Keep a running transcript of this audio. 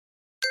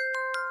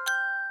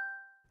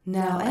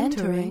Now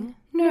entering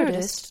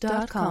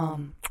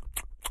Nerdist.com.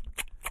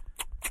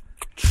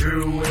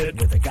 Chewing it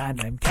with a guy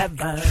named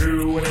Kevin.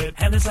 Chewing it.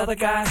 And this other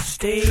guy,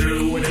 Steve.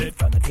 Chewing it.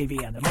 From the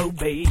TV and the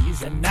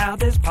movies. And now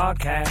this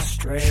podcast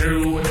straight.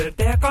 Chewing it.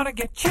 They're gonna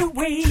get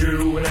chewy.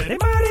 Chewing it. They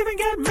might even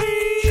get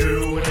me.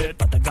 Chewing it.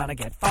 But they're gonna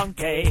get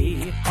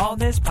funky on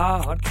this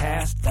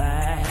podcast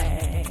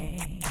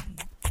thing.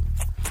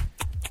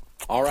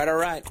 All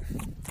right.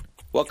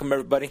 Welcome,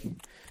 everybody,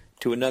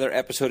 to another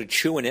episode of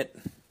Chewing It.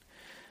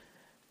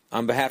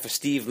 On behalf of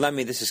Steve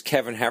Lemmy, this is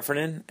Kevin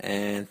Heffernan,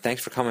 and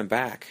thanks for coming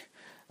back.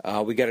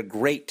 We got a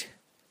great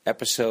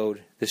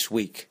episode this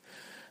week.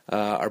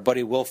 Our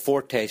buddy Will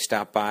Forte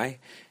stopped by,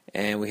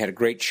 and we had a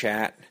great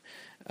chat.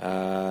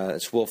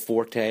 It's Will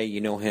Forte. You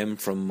know him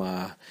from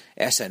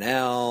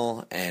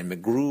SNL and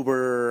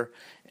MacGruber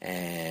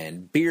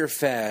and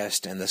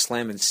Beerfest and the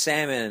Slammin'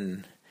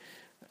 Salmon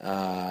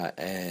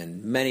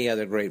and many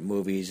other great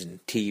movies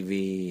and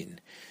TV. And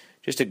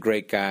just a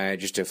great guy,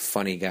 just a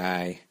funny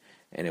guy,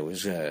 and it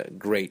was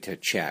great to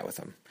chat with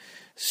him.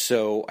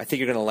 So I think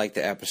you're going to like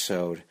the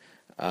episode.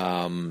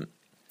 Let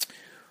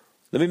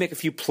me make a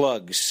few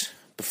plugs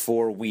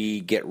before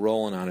we get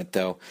rolling on it,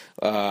 though.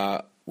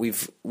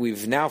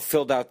 We've now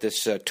filled out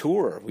this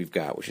tour we've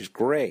got, which is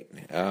great.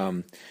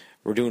 We're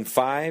doing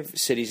 5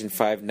 cities and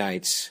 5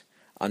 nights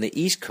on the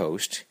East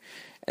Coast,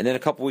 and then a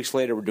couple weeks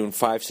later we're doing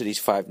 5 cities,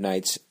 5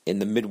 nights in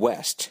the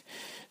Midwest.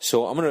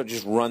 So I'm going to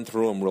just run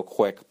through them real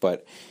quick,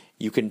 but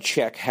you can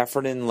check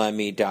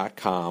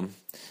heffernanlemmy.com.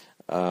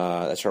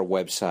 That's our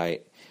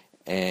website.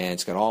 And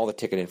it's got all the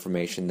ticket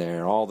information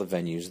there, all the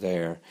venues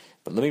there.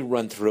 But let me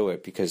run through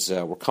it because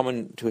we're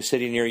coming to a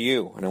city near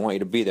you, and I want you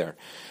to be there.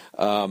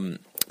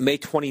 May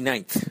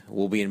 29th,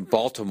 we'll be in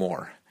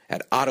Baltimore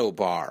at Otto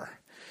Bar.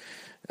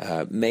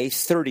 May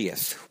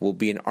 30th, we'll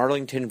be in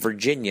Arlington,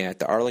 Virginia at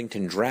the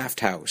Arlington Draft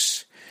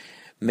House.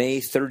 May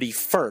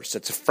 31st,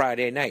 that's a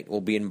Friday night,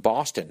 we'll be in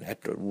Boston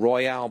at the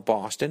Royale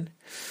Boston.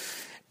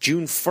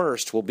 June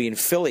 1st, we'll be in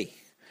Philly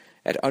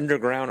at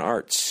Underground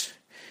Arts.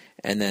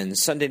 And then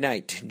Sunday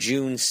night,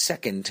 June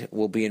 2nd,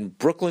 we'll be in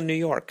Brooklyn, New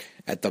York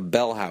at the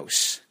Bell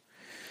House.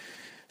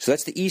 So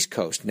that's the East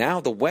Coast. Now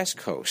the West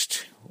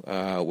Coast,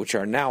 which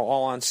are now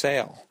all on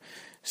sale.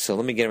 So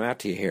let me get them out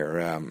to you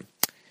here.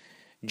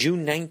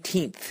 June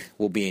 19th,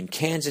 we'll be in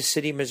Kansas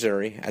City,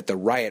 Missouri at the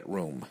Riot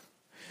Room.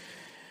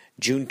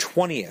 June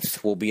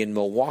 20th, we'll be in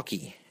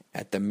Milwaukee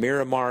at the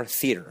Miramar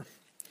Theater.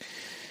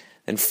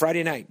 And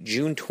Friday night,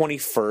 June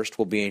 21st,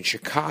 we'll be in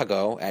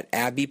Chicago at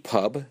Abbey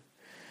Pub.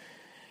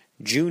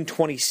 June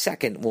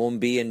 22nd, we'll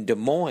be in Des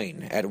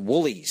Moines at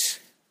Woolies.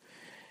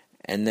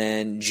 And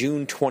then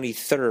June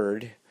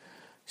 23rd,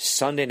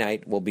 Sunday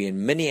night, we'll be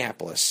in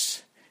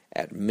Minneapolis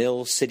at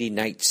Mill City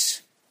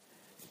Nights.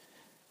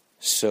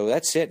 So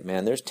that's it,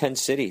 man. There's 10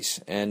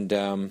 cities. And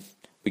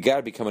we got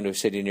to be coming to a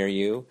city near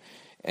you.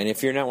 And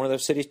if you're not one of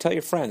those cities, tell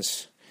your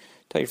friends.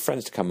 Tell your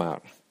friends to come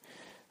out.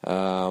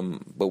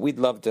 But we'd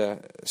love to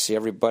see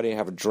everybody,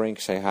 have a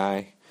drink, say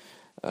hi.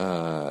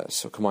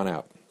 So come on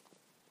out.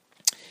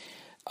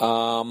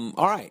 All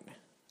right.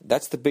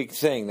 That's the big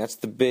thing. That's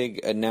the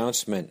big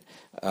announcement.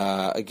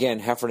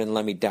 Again,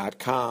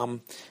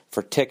 heffernanlemmy.com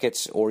for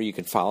tickets, or you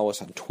can follow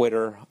us on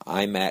Twitter.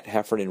 I'm at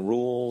Heffernan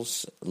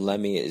Rules.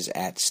 Lemmy is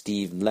at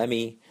Steve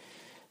Lemmy.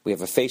 We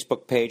have a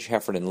Facebook page,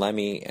 Heffernan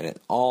Lemmy, and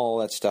all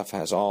that stuff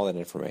has all that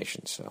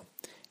information, so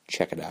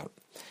check it out.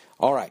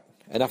 All right.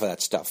 Enough of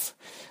that stuff.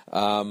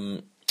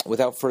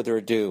 Without further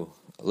ado,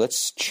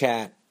 let's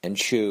chat and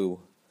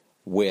chew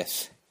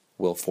with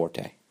Will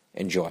Forte.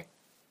 Enjoy.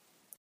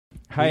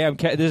 Hi,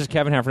 this is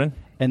Kevin Heffernan.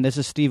 And this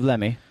is Steve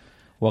Lemmy.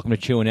 Welcome to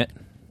Chewing It.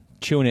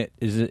 Chewing It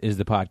is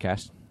the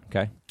podcast,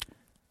 okay?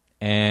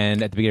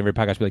 And at the beginning of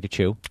every podcast, we like to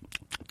chew.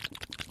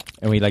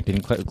 And we like to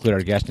include our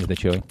guest into the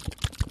chewing.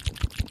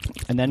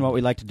 And then what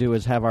we like to do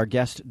is have our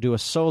guest do a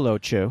solo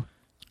chew.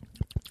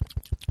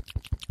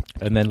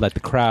 And then let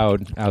the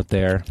crowd out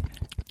there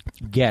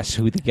guess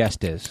who the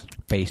guest is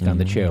based on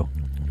the chew.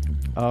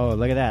 Oh,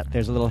 look at that.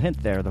 There's a little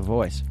hint there, the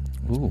voice.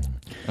 Ooh.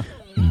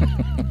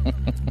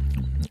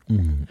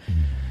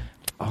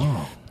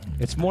 Oh,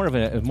 it's more of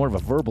a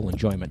verbal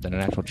enjoyment than an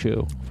actual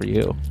chew for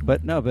you.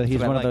 But no, but he's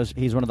one of those.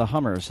 He's one of the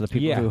hummers, the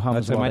people who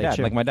hums while they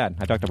chew. Like my dad.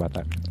 I talked about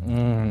that.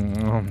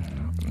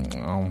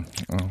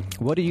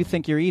 What do you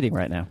think you're eating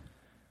right now?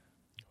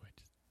 I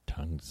just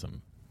tongued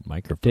some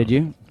microphone. Did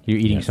you? You're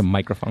eating some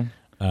microphone?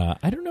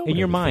 I don't know. In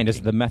your mind,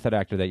 as the method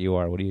actor that you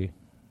are, what do you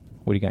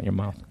got in your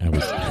mouth? I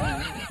was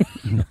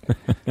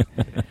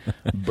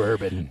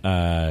bourbon.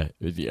 A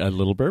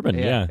little bourbon.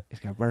 Yeah. He's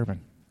got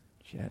bourbon.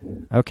 Shit.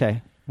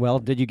 Okay. Well,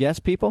 did you guess,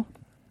 people?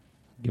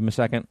 Give him a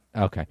second.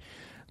 Okay.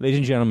 Ladies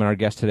and gentlemen, our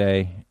guest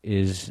today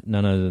is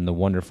none other than the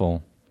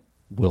wonderful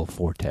Will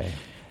Forte.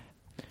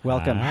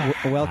 Welcome.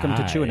 Welcome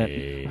to Chewing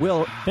It.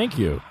 Will, thank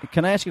you.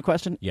 Can I ask you a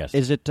question? Yes.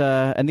 Is it,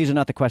 and these are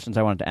not the questions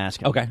I wanted to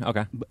ask him.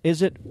 Okay.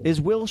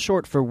 Is Will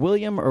short for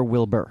William or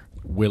Wilbur?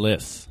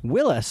 Willis.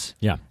 Willis?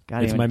 Yeah.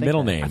 God, it's my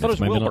middle name. I thought it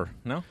was Wilbur.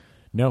 No?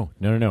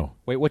 No.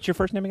 Wait, what's your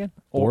first name again?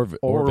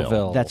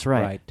 Orville. That's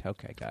right.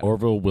 Okay, got it.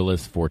 Orville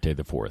Willis Forte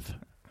IV.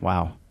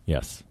 Wow.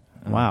 Yes.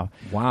 Wow.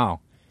 Wow.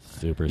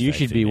 Super You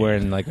sexy should be name.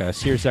 wearing like a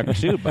seersucker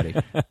suit, buddy.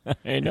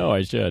 I know,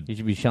 I should. You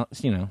should be,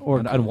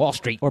 on Wall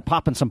Street. Or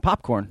popping some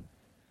popcorn.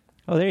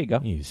 Oh, there you go.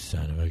 You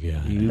son of a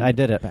gun. I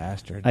did it.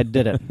 Bastard. I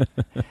did it.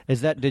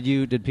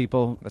 Did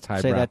people That's say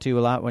highbrow. that to you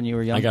a lot when you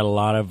were young? I got a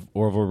lot of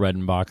Orville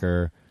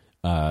Redenbacher.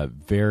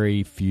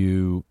 Very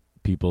few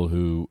people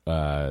who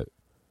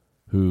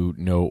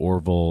know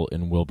Orville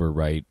and Wilbur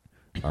Wright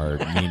are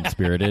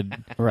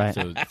mean-spirited. Right.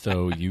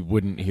 So you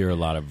wouldn't hear a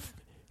lot of,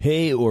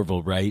 hey,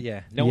 Orville Wright.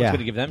 Yeah. No one's Yeah. going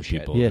to give them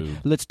shit. People. Yeah. who-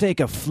 Let's take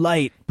a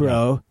flight,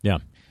 bro. Yeah.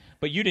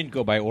 But you didn't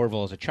go by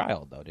Orville as a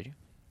child, though, did you?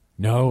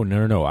 No.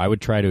 I would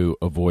try to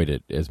avoid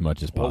it as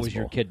much as possible. What was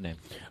your kid name?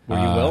 Were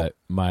you Will?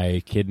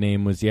 My kid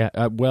name was it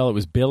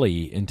was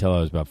Billy until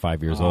I was about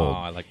 5 years old.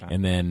 I like that.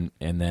 And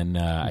then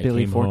I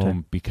Billy came Forte.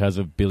 home because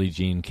of Billie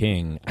Jean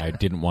King. I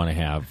didn't want to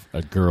have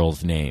a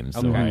girl's name,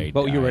 so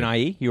But you were an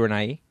IE? You were an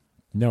IE?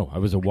 No, I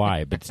was a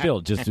Y, but still,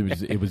 just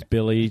it was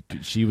Billy.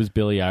 She was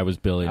Billy. I was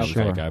Billy. And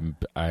Sure. it was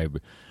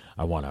like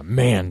I want a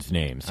man's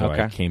name, so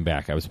Okay. I came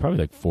back. I was probably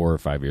like 4 or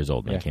 5 years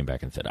old, and Yeah. I came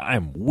back and said,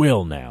 "I'm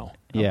Will now."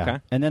 Yeah. Okay.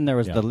 And then there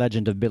was Yeah. The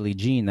Legend of Billie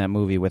Jean, that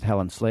movie with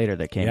Helen Slater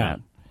that came Yeah,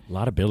 out. a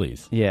lot of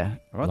Billies. Yeah.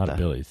 A lot of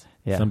Billies.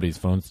 Yeah. Somebody's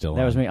phone's still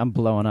That on. was me. I'm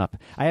blowing up.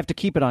 I have to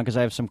keep it on because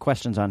I have some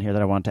questions on here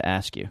that I want to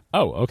ask you.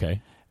 Oh,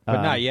 okay.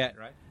 But not yet,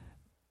 right?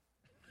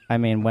 I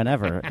mean,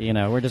 whenever.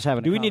 We're just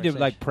having a Do we need to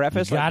conversation.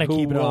 preface You gotta who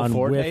keep it Will on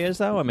Forte with- is,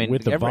 though? I mean,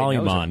 with the everybody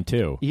volume knows on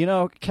too.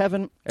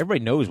 Kevin,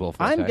 Everybody knows Will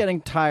Forte. I'm getting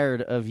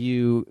tired of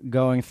you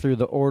going through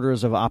the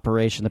orders of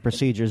operation, the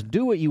procedures.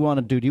 Do what you want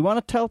to do. Do you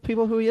want to tell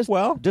people who he is?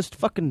 Well- just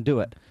fucking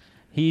do it.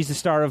 He's the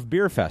star of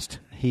Beerfest.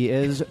 He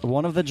is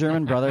one of the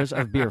German brothers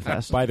of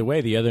Beerfest. By the way,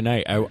 the other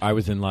night I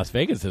was in Las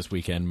Vegas this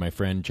weekend. My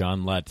friend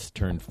John Lutz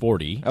turned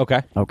 40.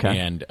 Okay. Okay.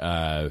 And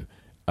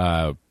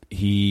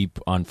he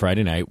on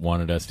Friday night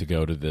wanted us to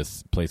go to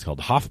this place called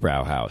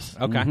Hofbrauhaus.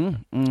 Okay.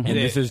 And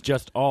this is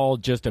just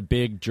a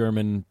big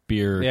German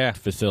beer Yeah.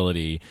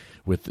 facility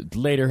with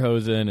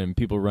lederhosen and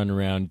people running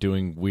around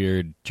doing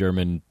weird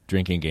German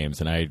drinking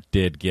games. And I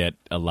did get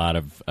a lot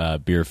of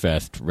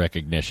Beerfest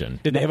recognition.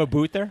 Did they have a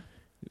booth there?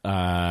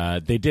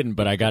 They didn't,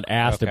 but I got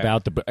asked Okay.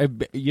 about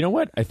the. You know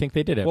what? I think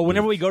they did have. Well,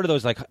 whenever we booths. go to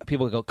those,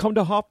 people go, come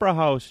to Hofbrau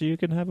House so you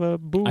can have a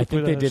booth. I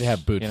think with they us." did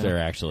have booths You know? there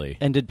actually.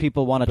 And did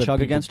people want to But chug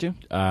people- against you?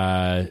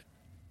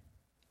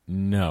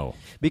 No,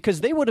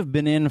 Because they would have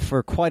been in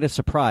for quite a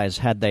surprise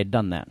had they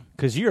done that.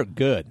 Because you're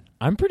good.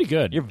 I'm pretty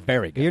good. You're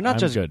very good. You're not I'm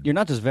just good. You're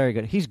not just very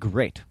good. He's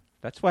great.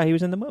 That's why he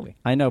was in the movie.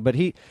 I know, but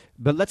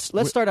let's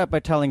start out by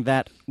telling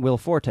that Will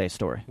Forte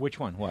story. Which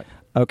one? What?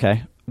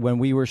 Okay, when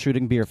we were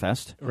shooting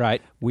Beerfest,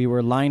 Right. we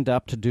were lined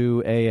up to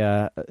do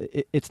a.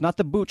 It's not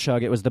the boot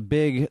chug; it was the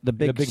big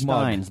big mug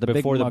steins, the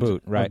before big the mugs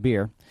boot, right. of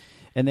beer,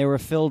 and they were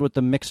filled with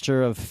the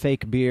mixture of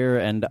fake beer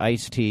and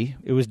iced tea.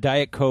 It was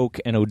Diet Coke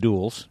and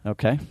O'Doul's.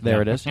 Okay,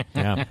 there it is.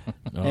 Yeah.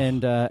 Oh.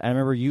 And I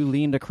remember you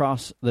leaned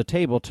across the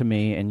table to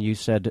me and you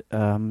said,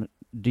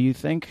 "Do you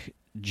think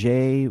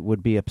Jay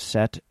would be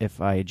upset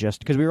if I just..."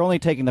 Because we were only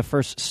taking the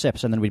first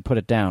sips and then we'd put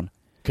it down.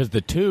 Because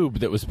the tube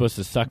that was supposed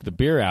to suck the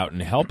beer out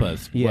and help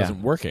us Yeah.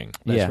 wasn't working.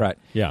 That's Yeah. right.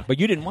 Yeah. But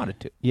you didn't want it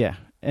to. Yeah.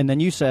 And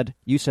then you said,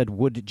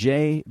 would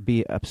Jay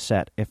be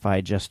upset if I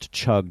just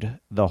chugged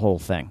the whole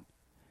thing?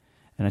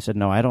 And I said,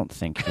 no, I don't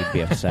think he'd be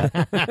upset.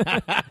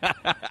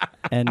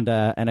 and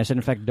I said,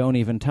 in fact, don't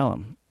even tell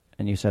him.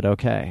 And you said,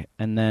 okay.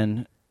 And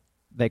then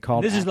they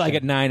called. This is like at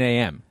action. 9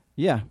 a.m.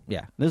 Yeah.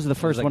 Yeah. This is the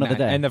first It was one like of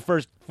the 9 day. And the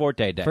first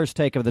Forte day. First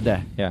take of the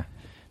day. Yeah.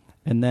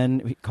 And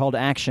then he called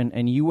action,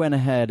 and you went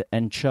ahead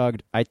and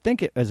chugged, I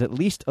think it was at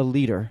least a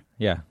liter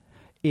Yeah.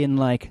 in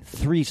like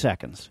 3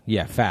 seconds.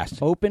 Yeah,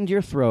 fast. Opened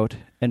your throat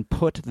and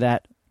put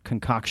that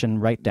concoction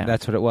right down.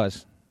 That's what it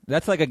was.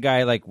 That's like a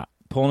guy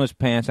pulling his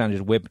pants down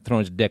and just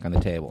throwing his dick on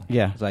the table.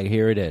 Yeah. It's like,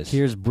 here it is.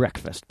 Here's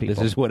breakfast, people.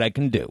 This is what I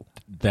can do.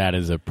 That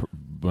is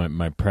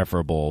my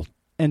preferable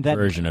and that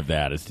version of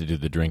that is to do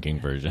the drinking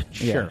version.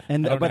 Yeah. Sure.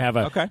 And I don't have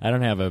okay. I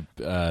don't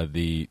have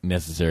the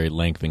necessary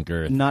length and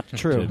girth. Not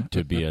true.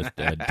 to be a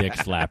dick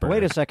slapper.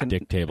 Wait a second.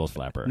 Dick table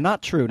slapper.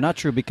 Not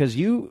true, because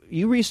you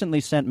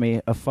recently sent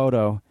me a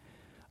photo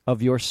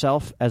of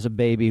yourself as a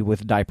baby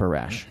with diaper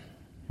rash.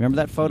 Remember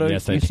that photo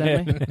Yes, you I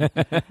sent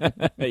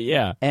me?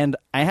 Yeah. And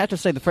I have to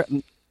say,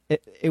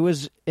 it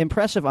was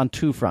impressive on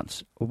two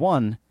fronts.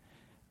 One,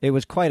 it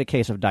was quite a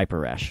case of diaper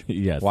rash.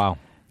 Yes. Wow.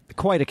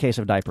 Quite a case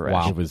of diaper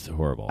rash. It was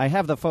horrible. I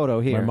have the photo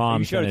here. My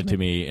mom You showed sent it it to to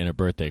me in a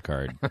birthday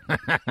card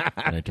when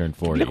I turned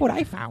 40. Look what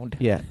I found.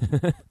 Yeah.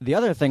 The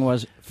other thing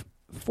was,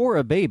 for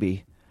a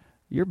baby,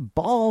 your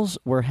balls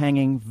were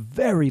hanging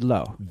very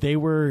low. They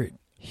were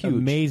Huge.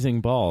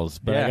 amazing balls,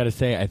 but Yeah. I got to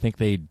say, I think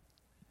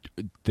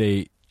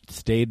they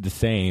stayed the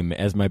same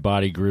as my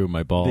body grew.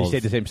 My balls They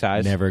stayed the same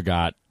size? never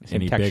got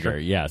Same any texture? bigger.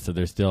 Yeah, so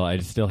I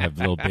still have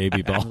little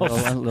baby balls.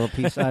 little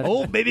piece size.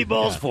 Old baby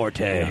balls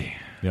Forte.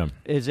 Yeah.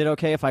 Is it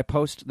okay if I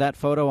post that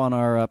photo on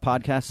our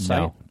podcast site?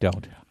 No,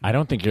 don't. I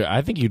don't think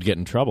I think you'd get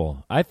in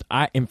trouble.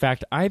 In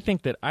fact, I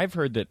think that I've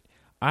heard that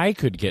I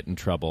could get in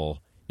trouble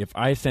if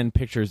I send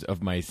pictures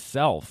of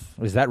myself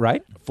Is that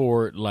right?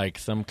 for like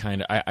some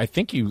kind of, I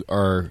think you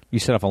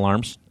set off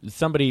alarms.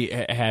 somebody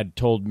had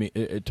told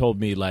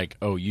me like,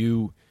 oh,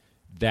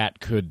 that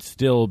could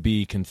still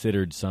be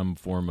considered some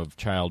form of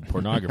child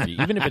pornography,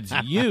 even if it's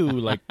you.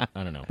 Like,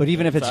 I don't know. But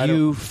even if it's I don't-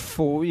 you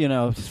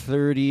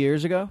 30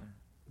 years ago?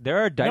 There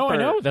are diaper. No, I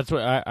know. That's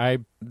what I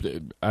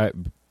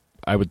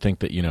would think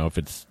that, if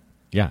it's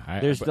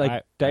There's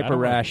I diaper don't know.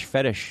 rash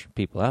fetish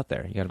people out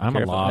there. You got to be I'm a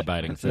careful.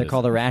 law-abiding They're citizen.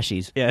 called the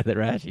rashies. Yeah, the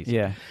rashies.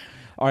 Yeah.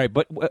 All right,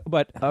 but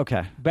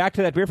Okay. back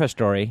to that Beerfest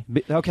story.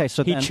 Okay,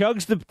 so He then...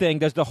 chugs the thing,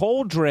 does the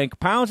whole drink,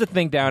 pounds the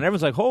thing down.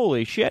 Everyone's like,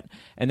 "Holy shit!"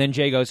 And then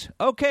Jay goes,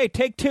 "Okay,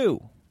 take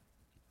 2."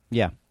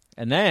 Yeah.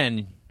 And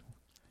then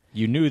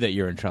you knew that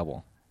you're in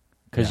trouble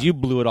because you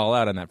blew it all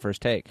out on that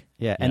first take.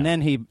 Yeah, and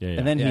then he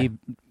he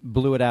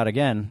blew it out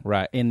again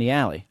Right. in the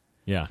alley.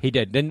 Yeah. He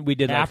did. Then we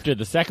did After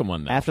the second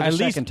one, though. After the at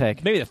second least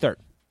take. maybe the third.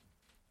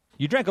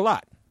 You drank a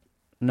lot.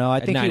 No, I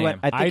At think 9 he went.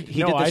 a.m. I think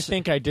he did I this.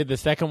 think I did the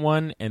second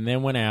one and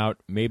then went out,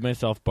 made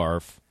myself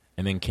barf,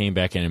 and then came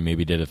back in and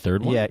maybe did a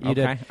third one. Yeah, you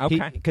Okay, did.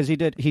 okay. Because he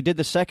did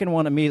the second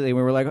one immediately.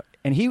 We were like,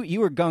 and you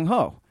were gung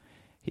ho.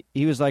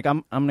 He was like,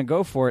 I'm going to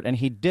go for it, and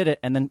he did it,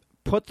 and then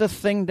put the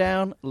thing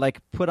down,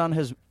 like put on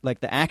his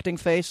the acting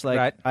face, like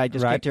Right. I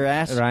just right. kicked your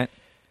ass. Right.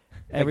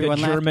 Everyone like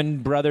the laughed. German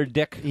brother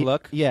dick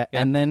look. Yeah,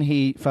 and then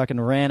he fucking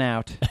ran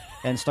out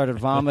and started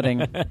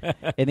vomiting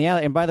in the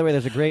alley. And by the way,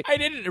 there's a great. I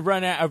didn't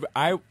run out.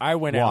 I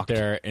went out Walked.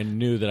 there and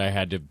knew that I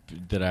had to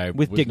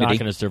With was dignity. not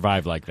going to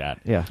survive like that.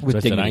 Yeah. so With I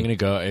said I'm dignity.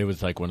 going to go. It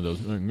was like one of those.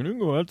 I'm going to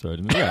go outside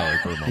in the alley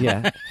for a moment.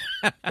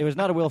 Yeah, it was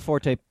not a Will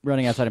Forte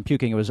running outside and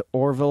puking. It was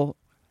Orville.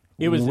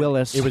 It was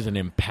Willis. It was an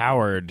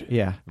empowered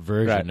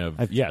version Right.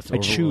 of yes. I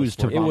choose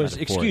to It was,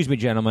 vomit. excuse me,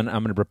 gentlemen,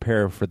 I'm going to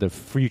prepare for the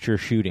future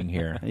shooting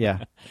here Yeah,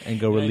 and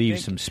go And I relieve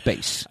think- some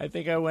space. I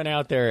think I went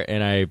out there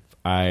and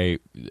I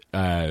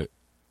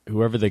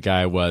whoever the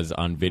guy was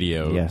on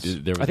video. Yes.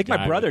 There was I think a my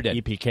guy brother with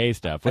did. EPK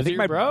stuff. I Was think it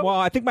my your bro? Well,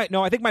 I think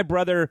my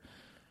brother.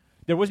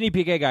 There was an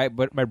EPK guy,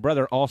 but my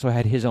brother also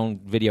had his own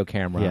video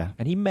camera, Yeah.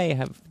 and he may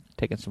have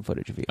taken some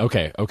footage of you.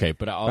 Okay,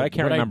 but I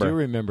can't what remember. I do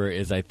remember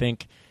is I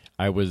think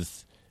I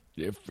was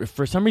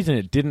for some reason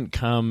it didn't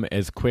come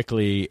as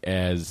quickly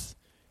as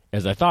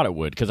I thought it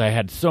would because I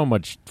had so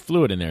much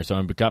fluid in there. So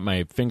I got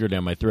my finger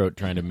down my throat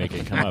trying to make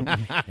it come up,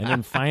 and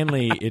then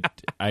finally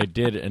I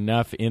did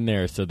enough in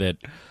there so that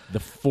the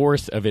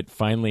force of it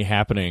finally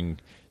happening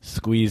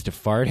squeezed a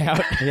fart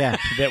out. yeah,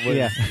 that was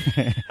yeah.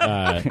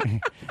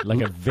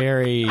 like a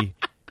very.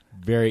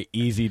 Very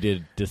easy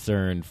to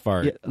discern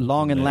fart. Yeah,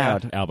 long and in the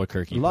loud.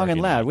 Albuquerque. Long and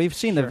parking loud. lot. We've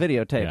seen the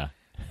videotape.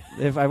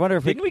 Yeah. I wonder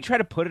if Didn't we try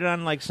to put it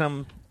on like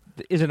some?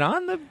 Is it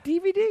on the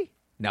DVD?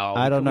 No,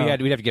 I don't know.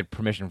 We'd have to get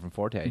permission from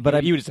Forte.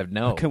 But you would just have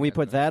no. Can we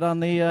put that on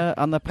the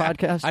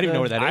podcast? I don't even know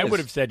where that I is. would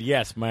have said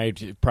yes. My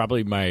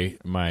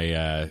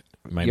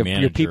Your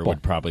manager people.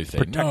 would probably say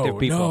protective no,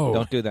 people. no.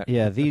 Don't do that.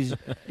 Yeah, these.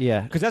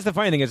 Yeah, Because that's the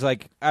funny thing is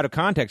like out of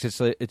context,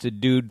 it's a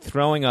dude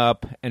throwing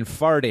up and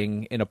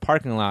farting in a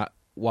parking lot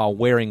while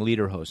wearing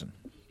lederhosen.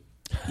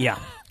 yeah.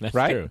 That's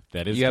Right? true.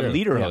 That is you true. have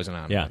lederhosen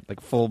on. Yeah. like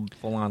full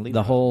on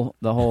lederhosen.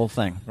 The whole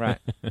thing. right.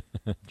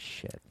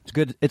 Shit. It's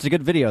good. It's a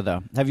good video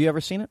though. Have you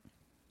ever seen it?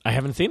 I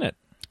haven't seen it.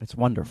 It's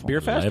wonderful.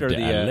 Beerfest Lived or it.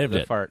 I lived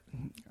the it. fart?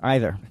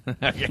 Either.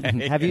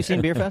 Have you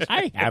seen Beerfest?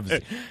 I have.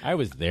 I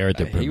was there at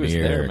the premiere. He was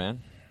there,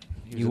 man.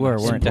 You were,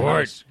 weren't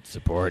you?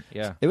 Support.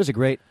 Yeah, It was a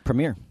great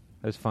premiere.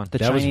 it was fun. The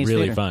That was Chinese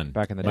really theater. fun.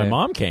 Back in the My day.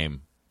 mom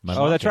came.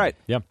 Oh, that's right.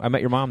 Yep. I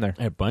met your mom there.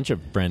 I had a bunch of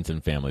friends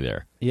and family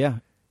there. Yeah.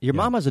 Your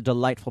mama's a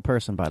delightful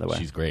person, by the way.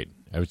 She's great.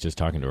 I was just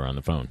talking to her on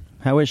the phone.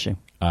 How is she?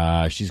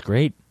 She's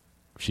great.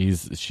 She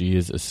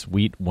is a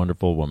sweet,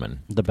 wonderful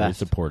woman. The Very best.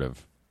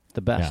 supportive.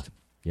 The best.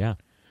 Yeah.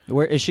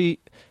 Where is she?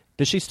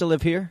 Does she still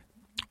live here?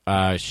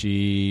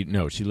 She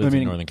lives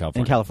in Northern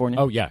California. In California?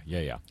 Oh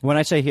yeah. When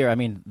I say here, I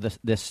mean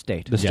this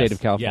state. The state of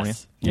California.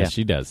 Yes, Yeah.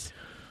 she does.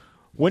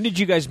 When did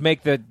you guys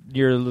make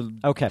your little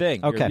Okay,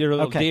 thing? okay, your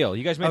little okay. deal.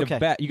 You guys made Okay, a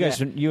bet.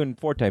 You and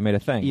Forte made a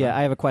thing. Yeah, right?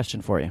 I have a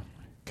question for you.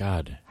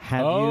 God.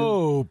 Have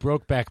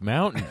Brokeback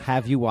Mountain.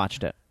 Have you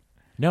watched it?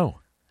 No,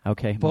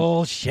 Okay.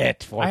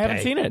 bullshit. Forte. I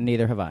haven't seen it.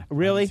 Neither have I.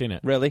 Really? haven't seen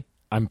it. Really?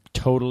 I'm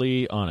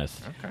totally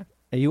honest.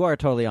 You are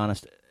totally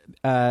honest.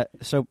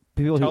 So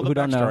people Tell who the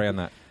don't know. backstory on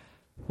that.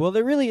 Well,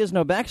 there really is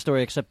no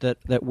backstory except that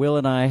Will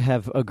and I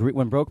have agreed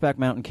when Brokeback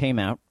Mountain came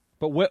out.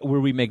 But what, were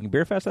we making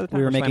Beerfest at the time?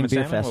 We were or making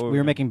Slam and Salmon? Beerfest. What We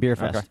were making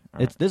Beerfest. Okay. All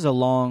right. This is a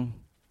long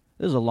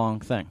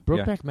thing.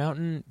 Brokeback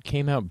Mountain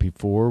came out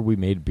before we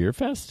made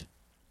Beerfest.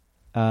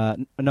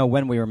 No,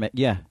 when we were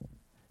yeah.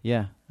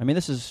 I mean,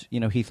 this is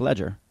Heath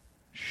Ledger.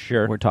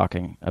 Sure. We're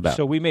talking about.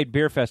 So we made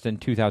Beerfest in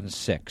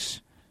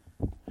 2006.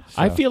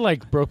 I feel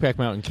like Brokeback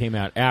Mountain came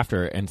out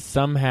after, and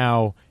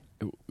somehow,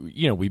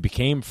 we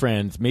became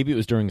friends. Maybe it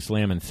was during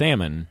Slam and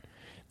Salmon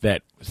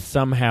that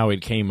somehow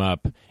it came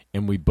up,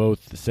 and we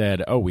both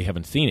said, "Oh, we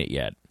haven't seen it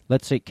yet."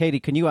 Let's see, Katie,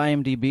 can you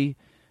IMDb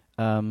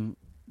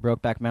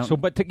Brokeback Mountain? So,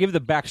 but to give the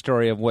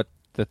backstory of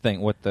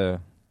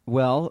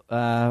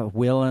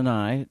Will and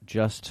I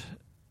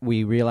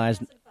we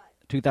realized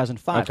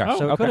 2005. Okay.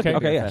 So it could have been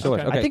Okay, Beerfest. yeah, so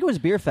it's- okay. I think it was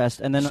Beerfest,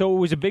 and then So it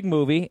was a big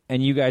movie,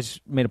 and you guys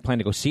made a plan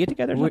to go see it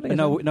together? Or something?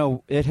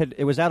 no,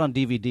 it was out on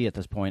DVD at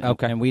this point.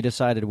 Okay. And we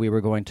decided we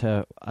were going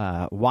to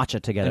watch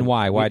it together. And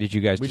why? Why did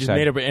you guys We just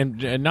decide?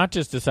 made and not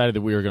just decided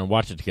that we were going to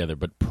watch it together,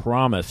 but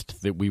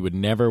promised that we would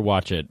never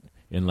watch it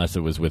unless it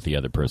was with the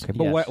other person. Okay,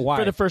 but Yes. why?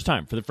 For the first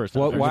time.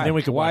 Well, why? And then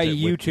we could Why watch it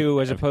you with-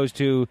 two as opposed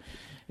to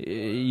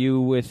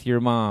you with your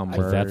mom?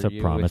 Because Or that's a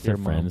you promise with your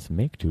that mom? friends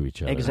make to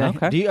each other.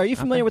 Exactly. Okay. Are you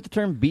familiar with the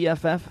term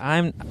BFF?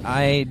 I'm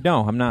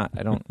not.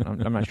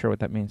 I'm not sure what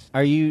that means.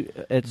 Are you?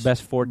 It's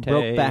Best Forte.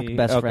 broke back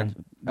best Okay. friends.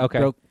 Okay.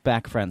 Broke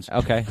back friends.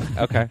 Okay.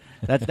 Okay.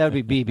 That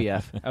would be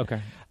BBF. Okay.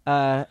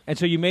 And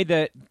so you made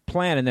that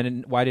plan, and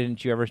then why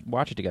didn't you ever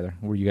watch it together?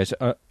 Were you guys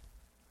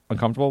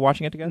uncomfortable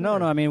watching it together? No.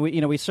 I mean,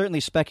 we certainly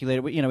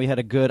speculated. We had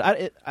a good.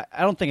 I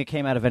don't think it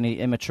came out of any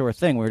immature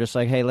thing. We were just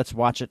like, hey, let's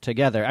watch it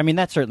together. I mean,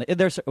 that certainly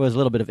there was a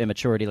little bit of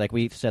immaturity. Like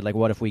we said, like,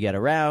 what if we get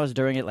aroused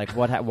during it? Like,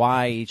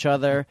 why each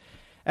other?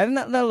 And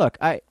now look,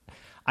 I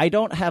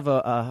don't have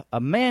a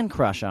man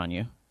crush on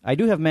you. I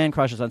do have man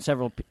crushes on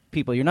several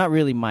people. You're not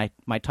really my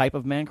type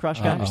of man crush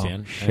I guy.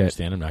 understand. shit. I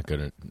understand. I'm not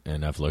good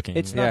enough looking.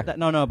 It's Yeah. not that.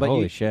 No. But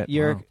Holy shit.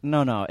 You're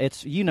Wow. no.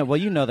 It's Well,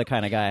 you know the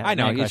kind of guy. I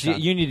know. man crush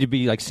on. You need to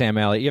be like Sam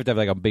Elliott. You have to have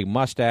like a big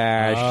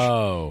mustache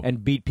Oh.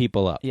 and beat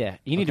people up. Yeah,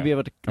 you need to Okay. be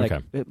able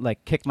to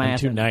like kick my I'm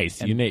ass. too and- nice.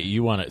 and-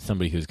 You want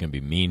somebody who's going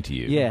to be mean to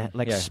you. Yeah,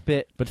 like Yeah.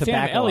 spit. But Sam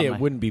tobacco on Elliott my-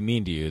 wouldn't be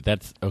mean to you.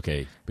 That's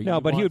okay. But No,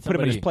 you but he want would put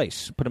him in his somebody-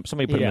 place.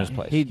 Somebody put him in his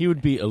place. He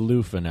would be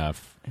aloof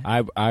enough.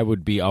 I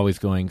would be always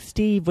going,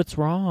 Steve, what's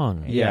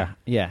wrong? Yeah.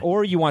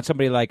 Or you want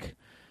somebody like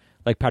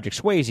Patrick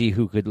Swayze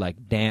who could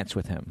like dance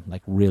with him,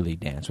 like really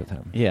dance with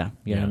him. Yeah.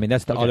 You know what I Yeah. mean,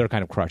 that's the Okay. other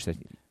kind of crush that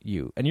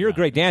you. And you're a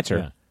great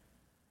dancer.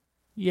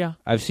 Yeah.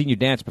 I've seen you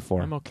dance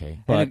before. I'm okay.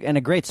 But- And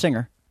a great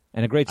singer.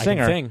 And a great I can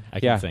singer. sing. I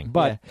can yeah, sing.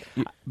 But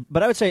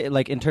But I would say,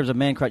 like, in terms of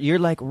man crush, you're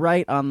like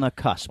right on the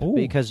cusp. Ooh.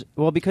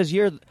 Because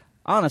you're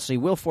honestly,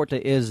 Will Forte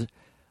is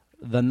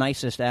the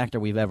nicest actor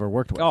we've ever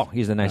worked with.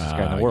 he's the nicest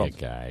guy in the you world.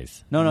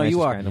 guys. no, nicest you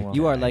guy are. in the world.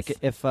 You are Nice. like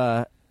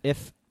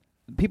if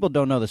people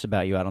don't know this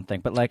about you, I don't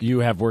think, but like You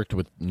have worked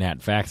with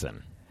Nat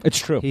Faxon. It's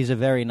true. he's a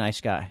very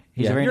nice guy.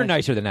 He's Yeah, a very you're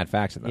nice. nicer than Nat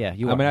Faxon, though. Yeah,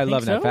 you I are. mean, I Think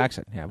love Nat so?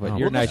 Faxon. Yeah, but Oh,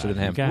 you're well, nicer than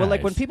him. you Well,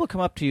 like when Guys. people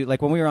come up to you,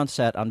 like when we were on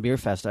set on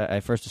Beerfest, I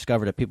first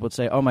discovered it. People would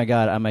say, "Oh my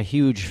God, I'm a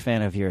huge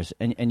fan of yours,"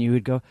 and you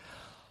would go,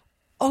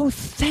 "Oh,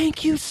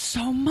 thank you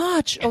so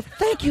much. Oh,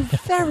 thank you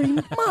very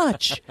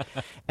much."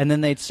 And then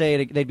they'd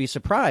say they'd be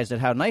surprised at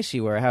how nice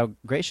you were, how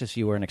gracious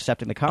you were in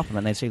accepting the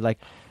compliment. They'd say like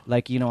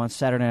on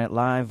Saturday Night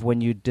Live when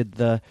you did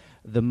the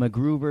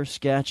MacGruber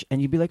sketch,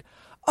 and you'd be like,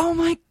 "Oh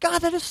my God,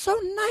 that is so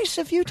nice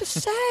of you to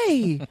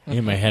say."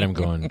 In my head, I'm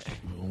going,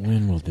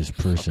 when will this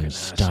person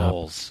stop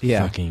assholes.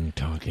 Yeah. fucking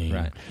talking?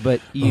 Right.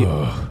 But you,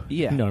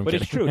 yeah, No, I'm But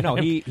kidding. it's true. No,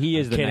 he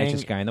is the Kidding.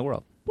 nicest guy in the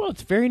world. Well,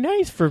 it's very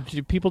nice for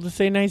people to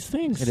say nice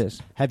things. It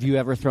is. Have you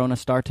ever thrown a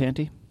star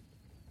tanty?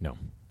 No.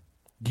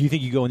 Do you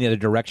think you go in the other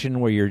direction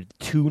where you're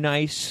too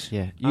nice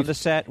Yeah. on the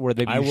set, where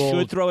maybe I you will-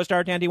 should throw a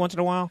star tandy once in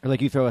a while? Or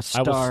like you throw a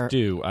star?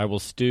 I will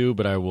stew,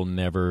 but I will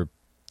never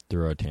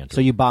throw a tantrum.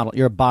 So you're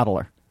a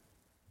bottler.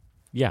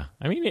 Yeah,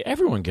 I mean,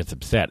 everyone gets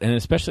upset, and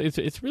especially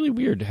it's really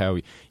weird how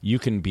you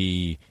can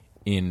be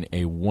in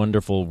a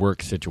wonderful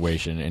work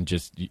situation, and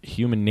just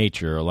human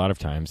nature a lot of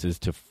times is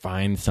to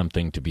find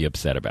something to be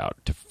upset about,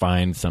 to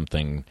find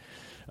something.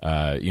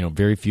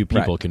 Very few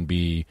people Right. can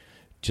be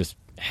just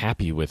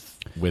happy with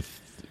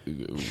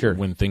Sure.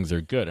 when things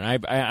are good,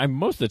 and I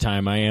most of the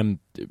time I am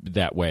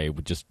that way,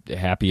 just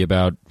happy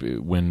about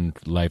when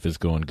life is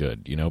going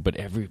good, But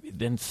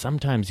then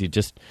sometimes you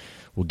just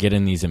will get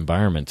in these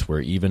environments where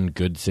even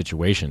good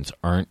situations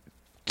aren't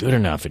good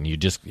enough, and you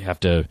just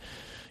have to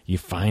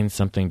find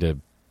something to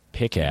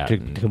pick at To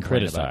and complain about.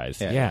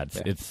 criticize. Yeah. Yeah,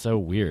 it's so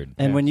weird.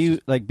 And Yeah, when it's you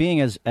just- like being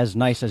as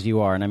nice as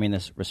you are, and I mean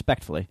this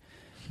respectfully,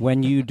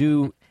 when you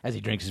do As he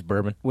drinks his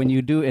bourbon.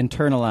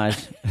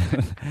 internalize,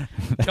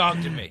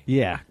 Talk to me.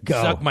 yeah,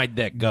 go, Suck my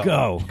dick.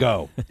 Go.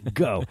 Go.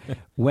 go.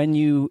 When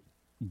you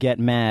get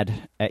mad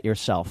at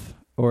yourself,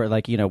 or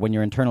like when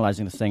you're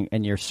internalizing this thing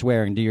and you're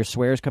swearing, do your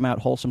swears come out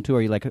wholesome too? Or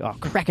are you like, oh,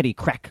 crackety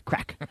crack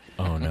crack?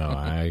 oh no,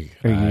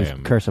 Or you I just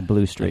am. curse a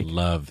blue I streak?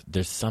 love.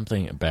 There's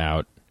something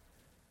about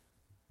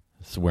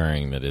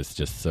swearing that is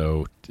just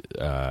so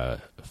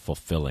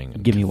fulfilling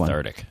and Give me one.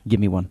 cathartic. Give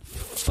me one.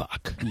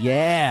 Fuck.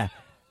 Yeah,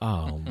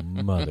 Oh,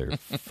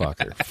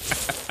 motherfucker.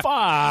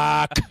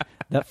 Fuck.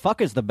 that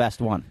fuck is the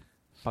best one.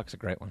 Fuck's a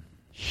great one.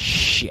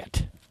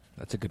 Shit.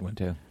 That's a good one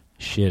too.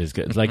 Shit is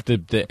good. It's like the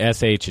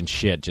SH and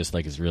shit just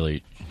like is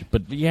really,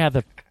 but yeah,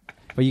 But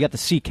you got the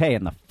CK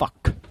and the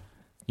fuck.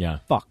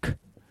 Fuck.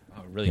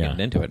 Oh, really Yeah. getting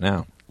into it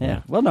now.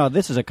 Yeah. Well, no,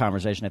 this is a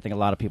conversation I think a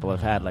lot of people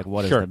have had. Like,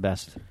 what is Sure. the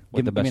best?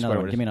 What the best give me another swear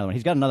one. word Give me another one.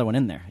 He's got another one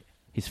in there.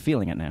 He's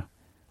feeling it now.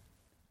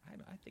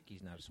 I think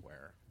he's not a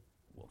swearer.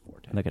 Will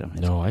Forte. Look at him.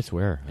 No, I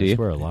swear. Do I you?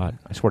 swear a lot.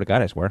 I swear to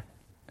God, I swear.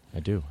 I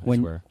do. I When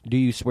swear. do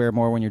you swear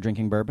more when you're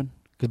drinking bourbon?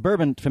 Because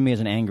bourbon for me is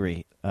an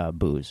angry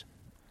booze.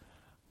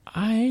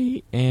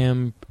 I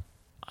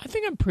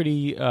think I'm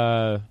pretty.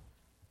 I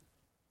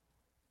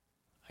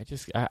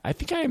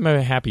think I am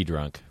a happy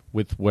drunk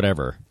with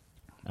whatever.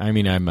 I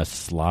mean, I'm a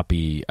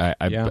sloppy.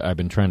 I've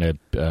been trying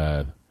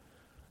to.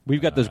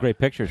 We've got those great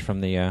pictures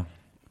from the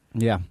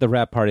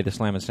rap party, the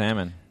Slam and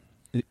Salmon.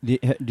 Do you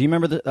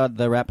remember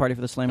the rap party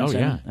for the Slam and Oh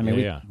Salmon? yeah, I mean,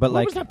 yeah. But What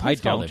like, was that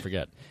place called? don't. I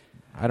forget.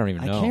 I don't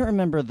even know. I can't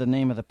remember the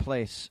name of the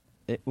place.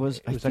 It was.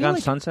 It was like on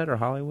Sunset or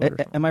Hollywood. Or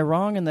something? Am I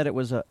wrong in that it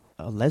was a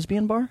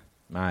lesbian bar?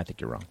 Nah, I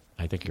think you're wrong.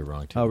 I think you're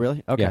wrong too. Oh,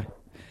 really? Okay.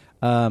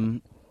 Yeah.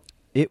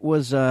 It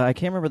was. I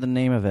can't remember the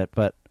name of it,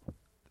 but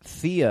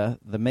Thea,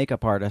 the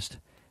makeup artist,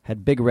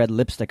 had big red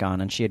lipstick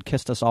on, and she had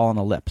kissed us all on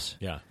the lips.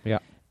 Yeah. Yeah.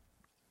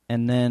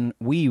 And then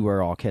we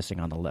were all kissing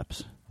on the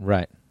lips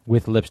Right.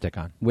 With lipstick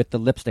on. with the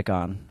lipstick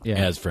on. Yeah.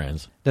 As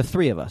friends. The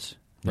three of us.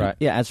 Right.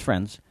 Yeah, as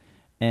friends.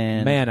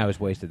 And Man, I was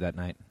wasted that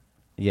night.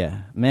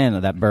 yeah,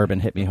 man, that bourbon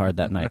hit me hard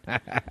that night.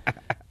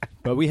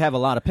 But we have a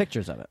lot of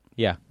pictures of it.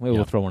 Yeah. Maybe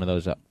we'll throw one of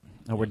those up.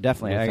 Oh, we're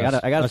definitely.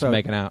 With I gotta us throw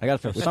making out. I gotta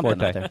throw With something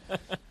Forte. out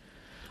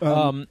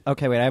there.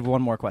 Okay, wait. I have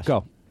one more question.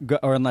 Go.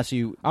 Or unless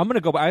you. I'm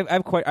gonna go. I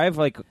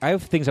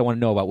have things I want to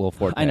know about Will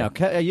Forte. I know.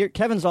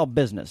 Kevin's all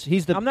business.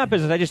 He's the. I'm not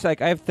business. I just I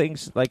have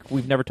things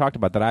we've never talked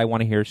about that I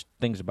want to hear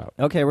things about.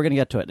 Okay, we're gonna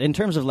get to it. In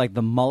terms of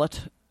the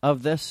mullet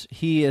of this,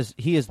 he is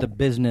the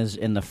business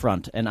in the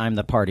front, and I'm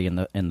the party in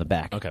the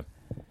back. Okay.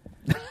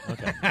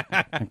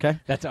 Okay.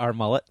 That's our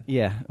mullet.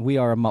 Yeah, we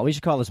are a mullet. We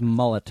should call this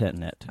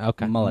mulleting it.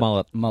 Okay.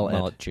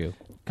 Mullet chew.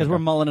 because we're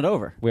mulling it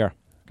over. We are.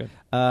 Good.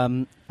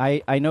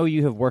 I know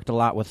you have worked a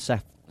lot with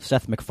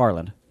Seth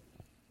MacFarlane.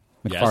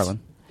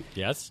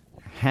 Yes.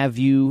 Have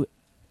you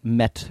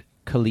met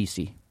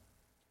Khaleesi?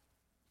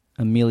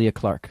 Amelia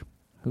Clark.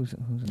 Who's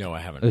No, I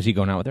haven't. is he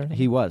going out with her?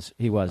 He was.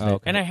 Oh,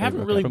 okay. And I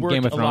haven't really From worked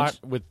Game of a Thrones?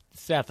 lot with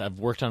Seth. I've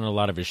worked on a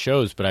lot of his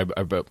shows,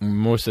 but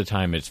most of the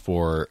time it's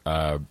for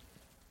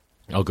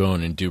I'll go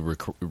in and do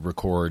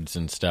records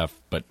and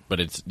stuff. But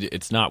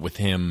it's not with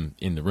him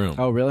in the room.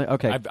 Oh, really?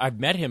 Okay. I've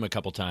met him a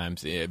couple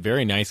times.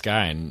 Very nice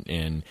guy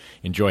and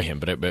enjoy him,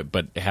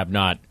 but have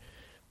not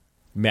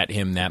met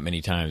hime that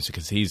many times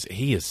because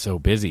he is so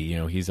busy. You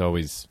know, he's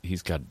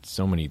got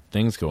so many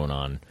things going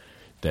on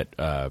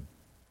that.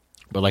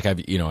 But like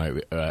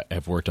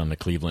I've worked on the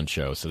Cleveland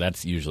show, so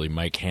that's usually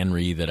Mike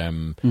Henry that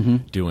I'm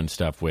doing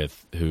stuff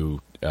with,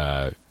 who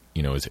kind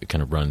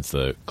of runs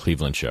the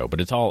Cleveland show.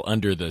 But it's all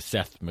under the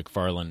Seth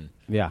MacFarlane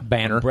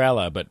banner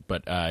umbrella.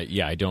 But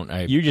I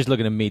don't. You're just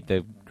looking to meet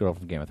the girl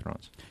from Game of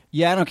Thrones.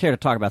 Yeah, I don't care to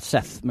talk about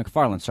Seth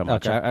MacFarlane so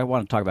much. Okay. I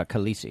want to talk about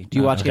Khaleesi. Do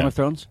you watch Game of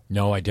Thrones?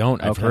 No, I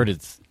don't. I've Okay. heard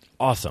it's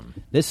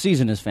awesome. This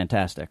season is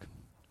fantastic.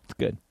 It's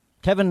good.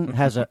 Kevin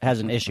has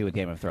an issue with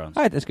Game of Thrones.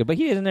 All right, that's good. But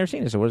he hasn't never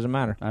seen it, so what does it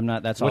matter? I'm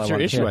not. That's all. What's I your want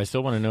to issue? hear. I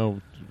still want to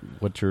know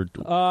what your.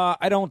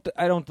 I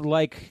don't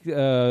like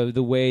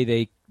the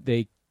way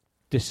they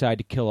decide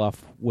to kill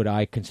off what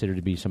I consider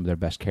to be some of their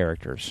best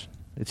characters.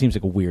 It seems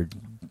like a weird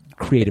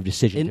creative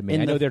decision to me.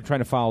 I know they're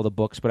trying to follow the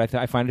books, but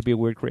I find it to be a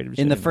weird creative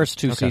decision. In the first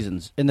two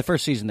seasons,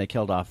 they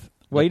killed off.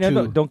 Well,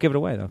 don't give it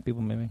away though.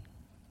 People maybe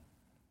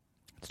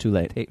It's too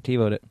late.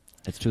 T-vote it.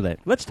 It's too late.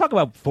 Let's talk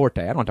about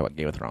Forte. I don't want to talk about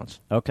Game of Thrones.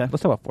 Okay.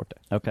 Let's talk about Forte.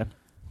 Okay.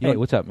 Hey,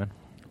 what's up, man?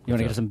 You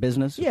want to get some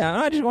business? Yeah,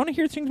 I just want to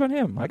hear things about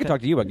him. I can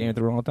talk to you about Game of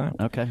Thrones all the time.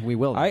 Okay, we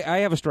will. I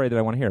have a story that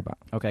I want to hear about.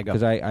 Okay, go.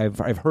 Because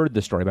I've heard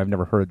the story, but I've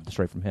never heard the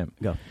story from him.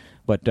 Go.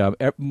 But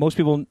most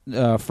people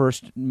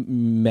first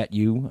met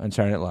you on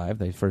Saturday Night Live.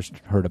 They first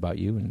heard about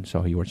you and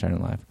saw who you were on Saturday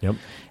Night Live. Yep.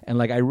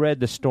 And I read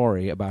the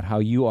story about how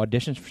you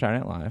auditioned for Saturday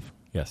Night Live.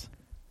 Yes.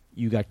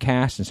 You got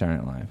cast in Saturday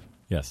Night Live.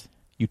 Yes.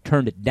 You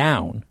turned it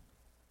down.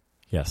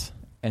 Yes.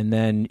 And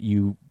then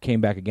you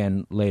came back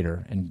again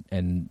later and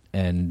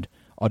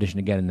auditioned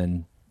again. And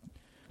then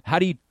how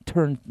do you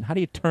turn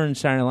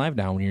Saturday Night Live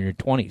down when you're in your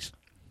 20s?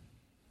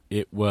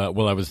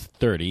 Well, I was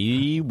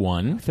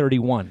 31.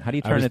 31. How do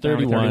you I turn was it down at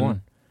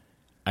 31?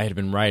 I had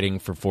been writing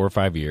for 4 or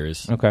 5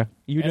 years. Okay.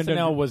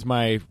 SNL was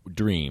my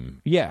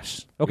dream.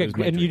 Yes. Okay. was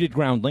my And you dream. did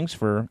Groundlings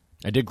for...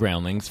 I did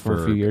Groundlings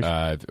For a few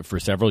years. For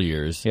several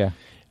years. Yeah.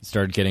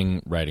 Started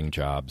getting writing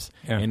jobs.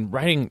 Yeah. And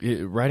writing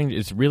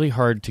it's really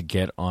hard to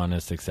get on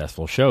a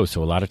successful show.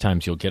 So a lot of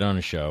times you'll get on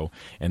a show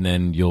and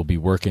then you'll be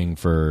working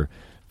for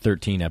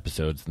 13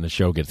 episodes and the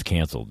show gets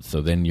canceled. So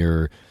then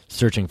you're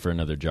searching for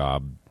another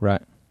job.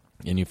 Right.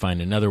 And you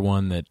find another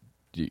one that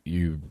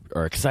you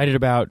are excited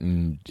about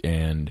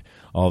and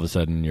all of a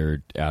sudden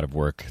you're out of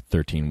work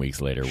 13 weeks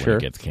later when Sure.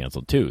 it gets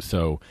canceled too.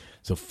 So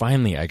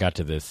finally I got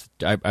to this.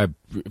 I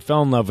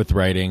fell in love with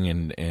writing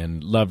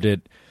and loved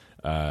it.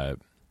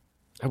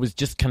 I was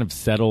just kind of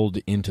settled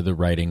into the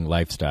writing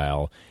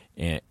lifestyle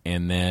and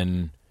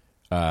then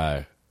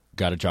got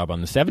a job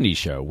on the 70s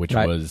show, which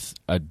Right. was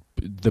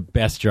the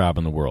best job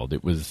in the world.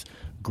 It was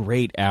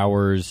great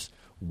hours,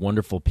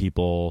 wonderful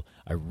people.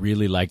 I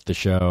really liked the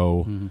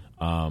show.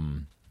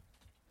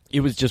 It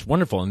was just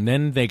wonderful. And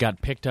then they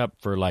got picked up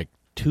for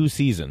 2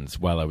 seasons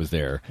while I was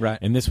there. Right.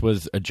 And this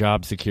was a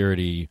job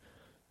security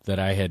that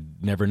I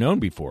had never known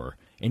before.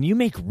 And you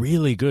make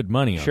really good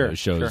money on Sure, those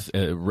shows.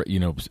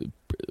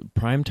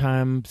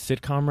 Primetime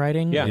sitcom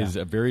writing is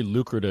a very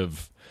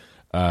lucrative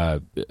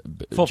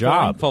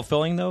job.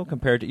 Fulfilling, though,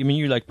 compared to... I mean,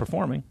 you like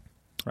performing.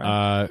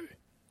 Right.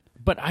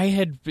 But I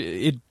had...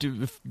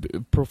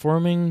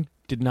 performing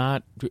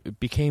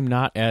became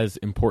not as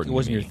important. It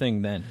wasn't to me. your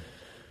thing then.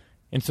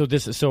 And so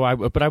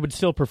but I would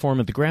still perform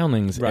at the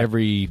Groundlings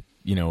every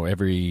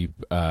 9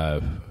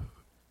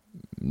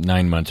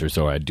 months or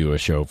so. I'd do a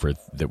show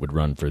that would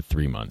run for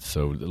 3 months.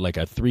 So like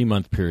a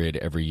 3-month period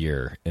every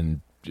year.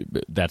 And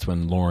that's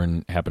when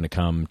Lauren happened to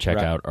come check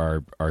out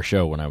our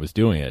show when I was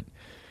doing it.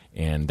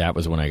 And that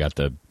was when I got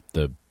the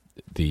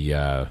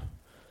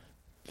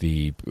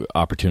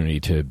opportunity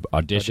to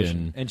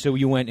audition. And so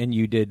you went and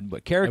you did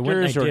what,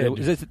 characters?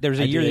 There was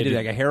a year they did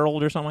like a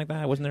Herald or something like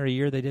that? Wasn't there a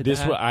year they did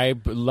that?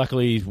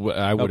 Luckily,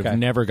 I would have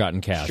never gotten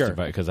cast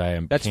because I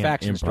am. That's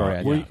Faxon's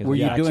story. Were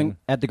you doing,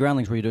 at the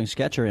Groundlings, were you doing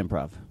sketch or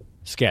improv?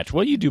 Sketch.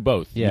 Well, you do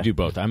both. Yeah. You do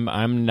both.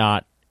 I'm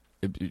not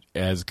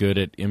as good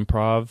at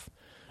improv,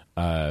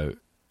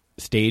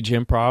 stage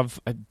improv.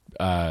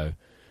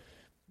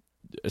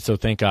 So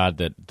thank God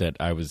that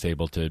I was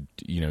able to,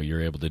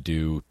 you're able to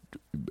do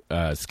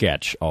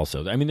sketch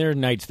also. I mean, there are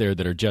nights there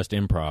that are just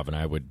improv, and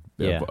I would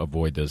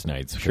avoid those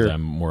nights because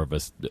I'm more of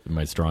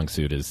my strong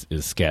suit is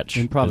sketch.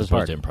 Improv is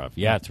hard. Improv.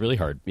 Yeah, it's really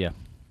hard. Yeah.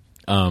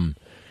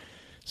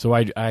 So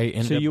I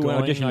ended up you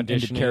going auditioning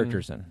did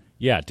characters then?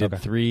 Yeah, did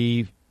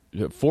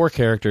 4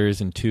 characters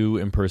and 2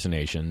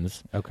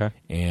 impersonations. Okay.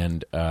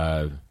 And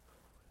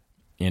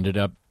ended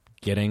up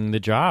getting the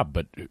job,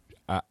 but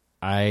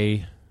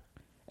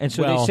And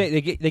so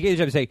they get the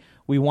job and say,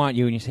 "We want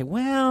you," and you say,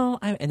 "Well,"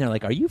 and they're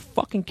like, "Are you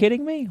fucking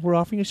kidding me? We're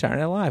offering you Saturday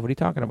Night Live. What are you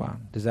talking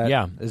about?" Does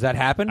that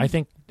happen? I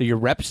think. Do your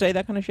reps say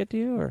that kind of shit to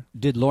you, or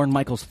did Lorne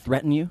Michaels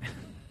threaten you?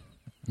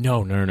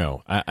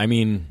 No. I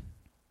mean,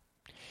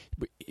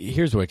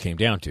 here's what it came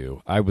down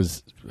to. I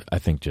was, I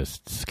think,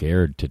 just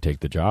scared to take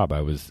the job. I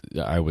was.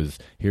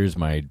 Here's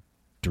my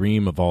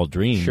dream of all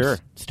dreams,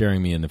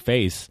 staring me in the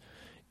face,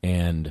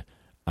 and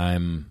I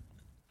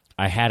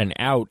had an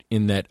out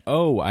in that.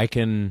 Oh, I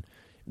can.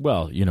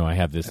 Well, I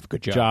have this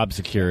job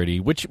security,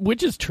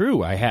 which is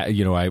true. I had,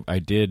 I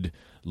did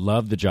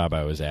love the job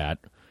I was at.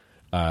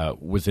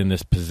 Was in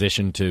this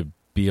position to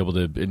be able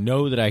to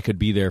know that I could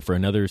be there for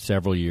another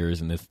several years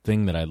in this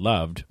thing that I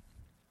loved,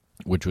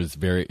 which was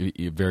very,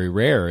 very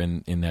rare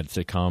in that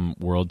sitcom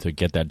world to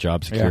get that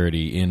job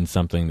security in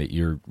something that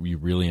you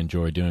really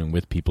enjoy doing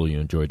with people you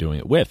enjoy doing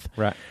it with.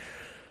 Right.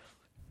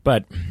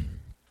 But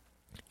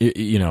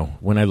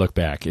when I look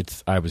back,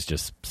 I was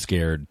just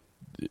scared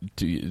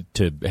to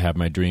have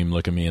my dream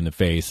look at me in the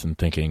face and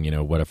thinking,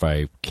 what if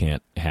I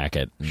can't hack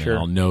it? And then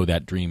I'll know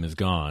that dream is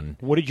gone.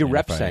 What did your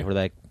reps say?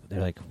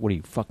 They're like, what are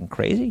you, fucking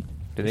crazy?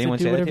 Did anyone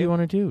say do whatever that to you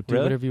want to do? Do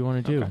whatever you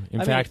want to do.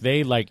 In fact,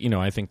 they like,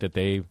 I think that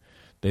they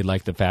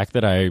like the fact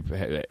that I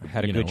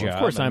had a good job. Of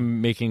course, I'm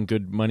making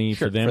good money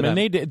for them, and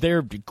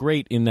they're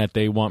great in that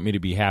they want me to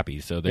be happy.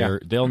 So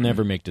they'll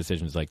never make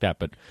decisions like that.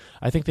 But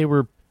I think they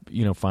were,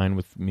 fine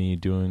with me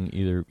doing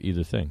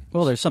either thing.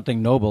 Well, there's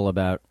something noble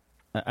about.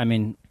 I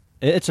mean,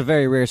 it's a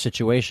very rare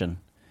situation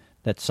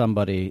that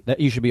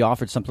you should be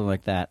offered something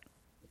like that,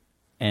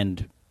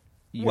 and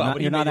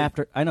you're not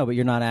after. I know, but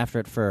you're not after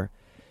it for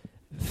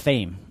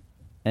fame,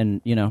 and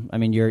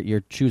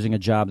you're choosing a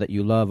job that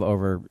you love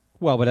over.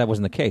 Well, but that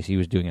wasn't the case. He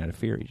was doing it out of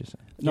fear. You just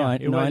said. No,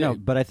 I know,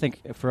 but I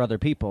think for other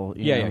people,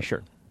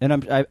 sure.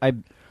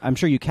 And I'm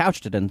sure you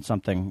couched it in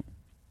something.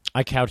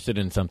 I couched it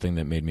in something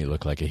that made me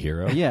look like a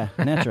hero. Yeah,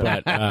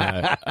 naturally.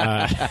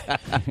 But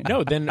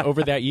no, then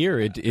over that year,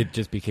 it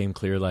just became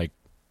clear, like,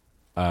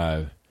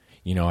 I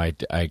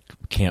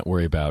can't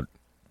worry about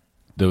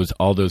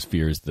all those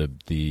fears.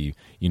 The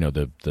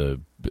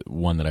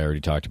one that I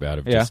already talked about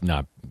of just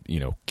not,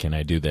 can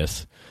I do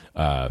this,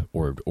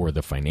 or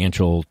the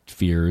financial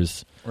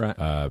fears,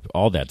 right?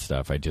 All that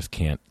stuff. I just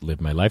can't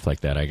live my life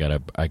like that.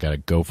 I gotta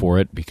go for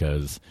it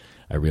because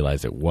I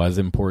realized it was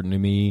important to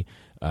me.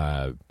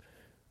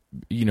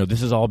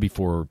 This is all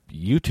before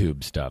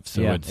YouTube stuff.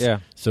 So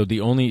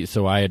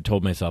so I had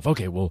told myself,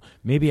 okay, well,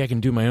 maybe I can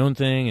do my own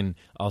thing and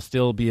I'll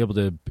still be able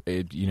to,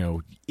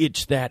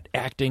 itch that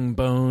acting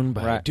bone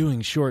by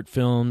doing short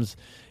films.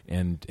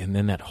 And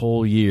then that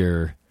whole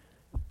year,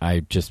 I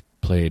just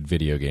played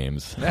video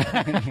games.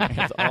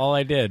 That's all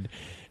I did.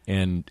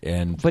 And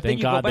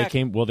thank God they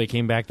came. Well, they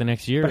came back the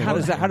next year. But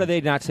how do they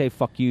not say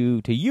 "fuck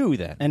you" to you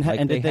then? And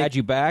they had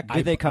you back.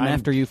 Did they come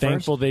after you first?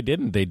 Thankful they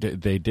didn't. They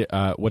did.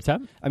 What's that?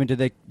 I mean,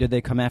 did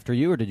they come after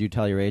you, or did you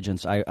tell your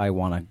agents, "I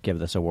want to give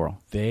this a whirl"?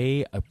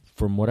 They,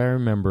 from what I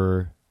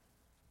remember,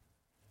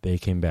 they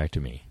came back to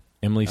me.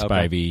 Emily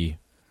Spivey,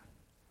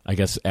 I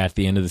guess at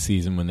the end of the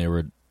season when they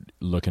were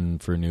looking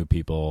for new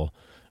people,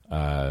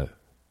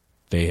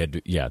 they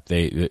had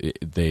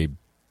they.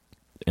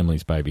 Emily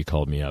Spivey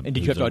called me up. And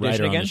did you have to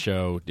audition again? On the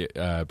show,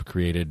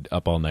 created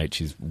Up All Night.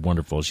 She's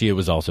wonderful. She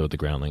was also at the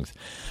Groundlings.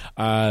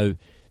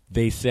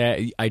 They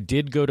said I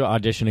did go to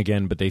audition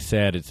again, but they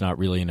said it's not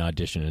really an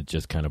audition. It's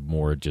just kind of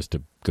more just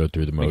to go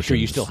through the motions. Make sure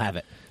you still have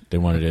it. They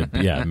wanted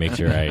to, make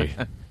sure I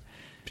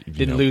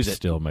didn't lose it.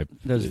 Still, my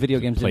those video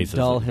games didn't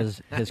dull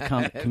his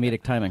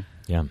comedic timing.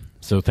 Yeah.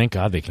 So thank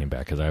God they came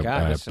back because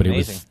but amazing. It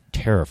was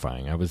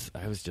terrifying. I was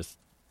just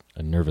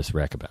a nervous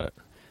wreck about it.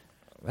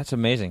 That's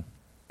amazing.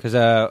 Because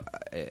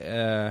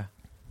I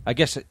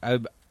guess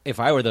if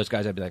I were those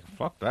guys, I'd be like,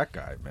 fuck that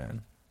guy,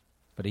 man.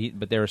 But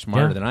they were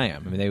smarter Yeah. than I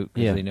am. I mean,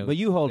 they know. But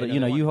you hold it.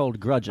 You hold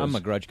grudges. I'm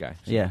a grudge guy.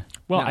 So. Yeah.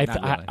 Well, No, I not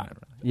really.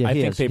 Yeah, I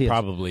he think is. they He is.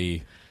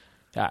 probably.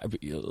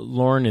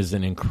 Lorne is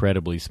an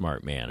incredibly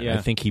smart man. And Yeah.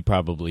 I think he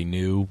probably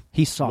knew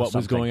He saw what was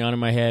something. going on in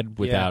my head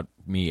without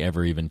me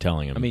ever even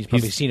telling him. I mean, he's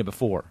probably seen it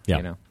before. Yeah.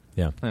 You know.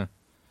 Yeah.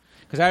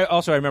 Because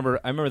I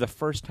remember the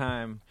first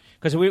time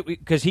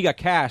because he got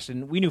cast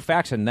and we knew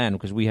Faxon then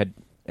because we had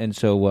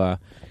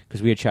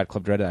shot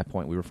Club Dread at that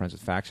point. We were friends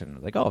with Faxon.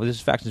 Like, oh, this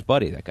is Faxon's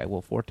buddy, that guy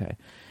Will Forte.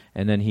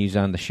 And then he's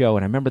on the show,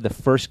 and I remember the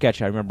first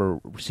sketch. I remember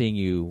seeing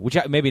you, which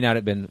maybe not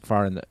have been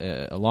far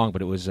along,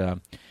 but it was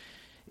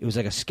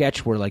like a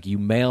sketch where like you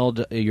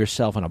mailed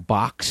yourself in a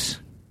box,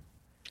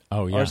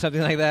 Oh yeah. or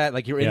something like that.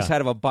 Like you're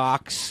inside of a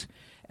box,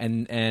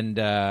 and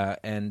I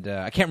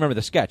can't remember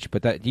the sketch,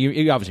 but that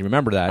you obviously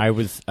remember that.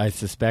 I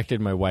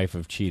suspected my wife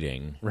of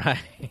cheating, right.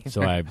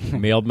 so I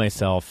mailed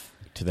myself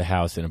to the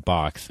house in a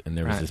box, and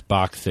there was Right. this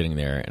box sitting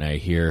there, and I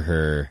hear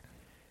her.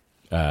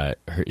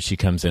 She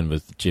comes in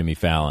with Jimmy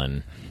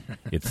Fallon.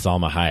 It's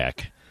Salma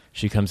Hayek.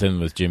 She comes in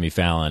with Jimmy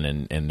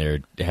Fallon, and they're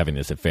having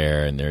this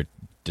affair, and they're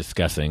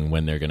discussing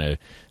when they're going to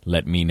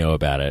let me know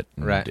about it.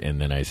 And, Right. and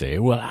then I say,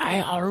 well,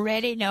 I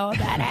already know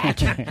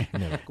about it.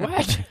 And they're like,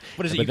 what?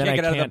 What is it? But You then can't I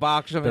get out of the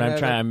box? Or But I'm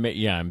something? trying.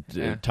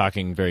 Yeah.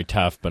 Talking very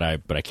tough, but I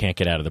can't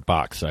get out of the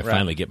box. So I Right.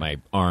 finally get my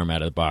arm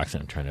out of the box,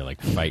 and I'm trying to like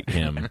fight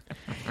him.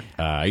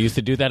 I used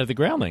to do that at the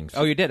Groundlings.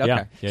 Oh, you did? Yeah.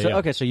 Okay. Yeah, So yeah.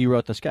 okay, so you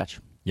wrote the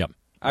sketch. Yep.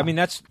 I mean,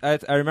 I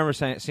remember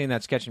seeing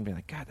that sketch and being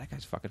like, God, that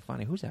guy's fucking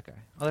funny. Who's that guy?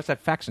 Oh, that's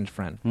that Faxon's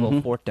friend, Will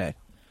Forte.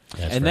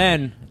 That's and right.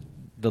 then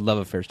the love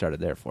affair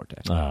started there, Forte.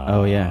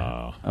 Oh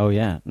yeah. Oh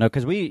yeah. No,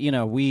 because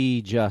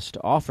we just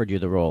offered you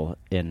the role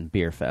in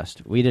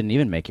Beerfest. We didn't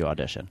even make you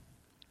audition.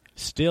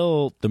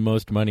 Still the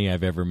most money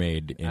I've ever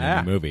made in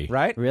any movie.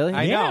 Right? Really?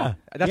 I Yeah. know.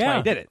 That's why Yeah.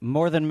 I did it.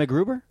 More than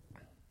MacGruber?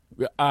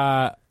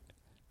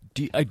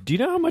 Do you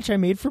know how much I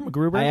made for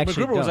MacGruber? I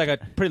actually MacGruber was don't. like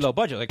a pretty low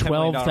budget, like $10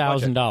 million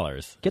budget.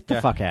 $12,000. Get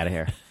the fuck out of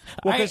here.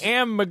 I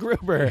am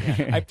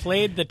MacGruber. I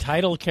played the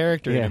title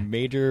character in Yeah. a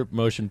major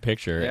motion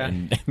picture Yeah.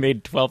 and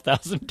made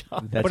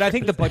 $12,000. But I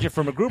think the budget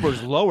for MacGruber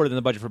is lower than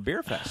the budget for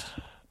Beerfest,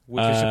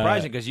 which is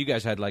surprising because you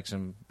guys had like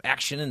some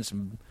action and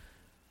some.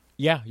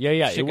 Yeah.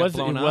 Shit It got was.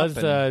 blown It up was.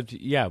 and-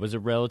 It was a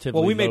relatively.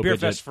 Well, we made low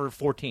Beerfest budget.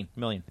 for $14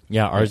 million.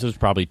 Yeah, ours was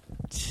probably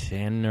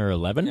 10 or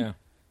 11.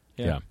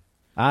 Yeah.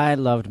 I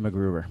loved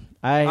MacGruber.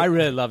 I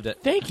really loved it.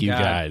 Thank you,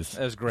 God, guys.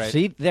 It was great.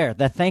 See there,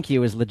 that thank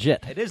you is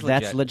legit. It is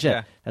That's legit, legit.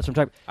 yeah. That's what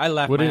I'm talking. I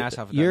laughed What my is- ass off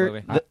at that You're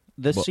movie.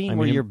 the Well, scene I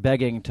where mean- you're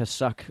begging to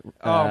suck.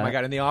 Oh my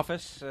God! In the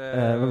office,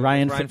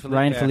 Ryan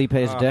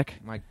Felipe's oh, dick.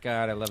 My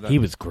God, I love that. He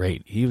was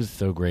great. He was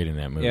so great in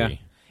that movie. Yeah.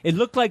 It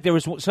looked like there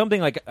was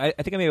something like I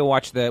think I maybe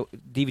watched the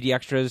DVD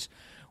extras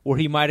where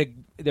he might have.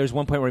 There was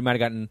one point where he might have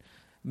gotten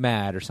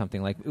mad or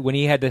something like when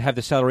he had to have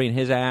the celery in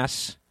his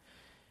ass.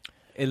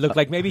 It looked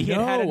like maybe he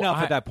had no,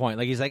 enough at that point.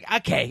 Like he's like,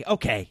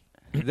 okay.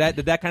 Did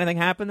that kind of thing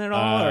happen at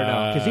all or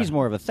no? Because he's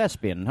more of a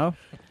thespian, huh?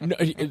 No,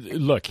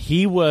 look,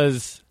 he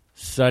was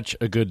such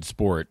a good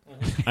sport.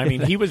 I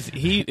mean, the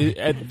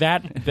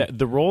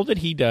role that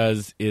he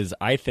does is,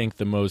 I think,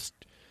 the most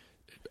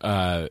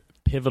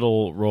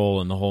pivotal role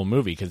in the whole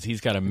movie because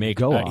he's got to make.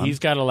 Go on. He's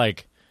got to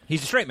like.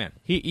 He's a straight man.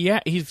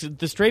 He's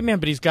the straight man,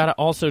 but he's got to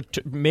also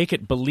make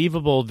it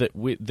believable that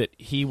that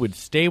he would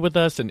stay with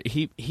us, and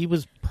he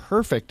was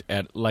perfect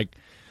at like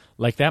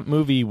that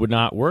movie would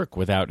not work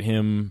without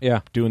him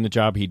doing the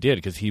job he did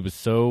because he was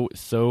so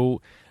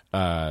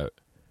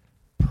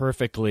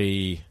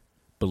perfectly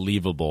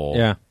believable.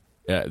 Yeah.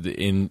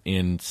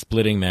 In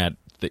splitting that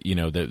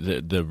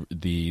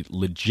the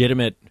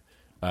legitimate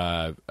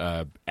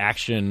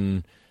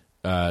action.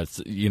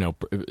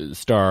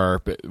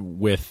 Star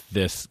with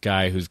this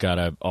guy who's got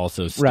to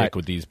also stick Right.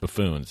 with these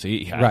buffoons.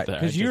 Right,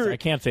 because I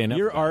can't say enough.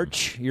 You're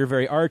arch. You're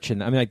very arch,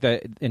 and I mean like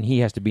that, and he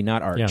has to be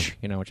not arch.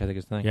 Yeah. Which I think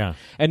is the thing. Yeah.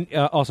 and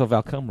also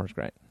Val Kilmer's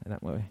great in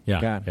that movie. Yeah.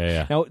 God.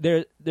 Yeah. Now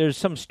there's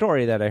some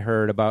story that I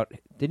heard about.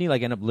 Didn't he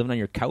like end up living on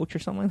your couch or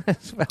something like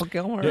that, Val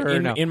Kilmer? Or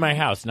no? in my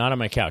house, not on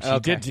my couch.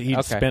 Okay. He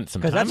Okay. spent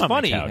some time that's on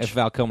funny my couch. if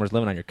Val Kilmer's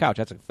living on your couch.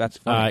 That's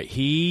funny.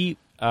 He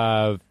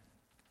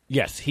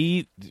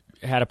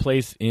had a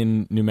place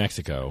in New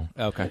Mexico.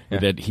 Okay.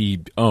 That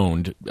he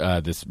owned.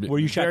 This Where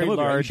you shot the very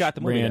movie, right? You large shot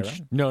the movie there, ranch.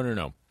 right?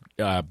 No.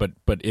 But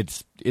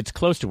it's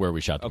close to where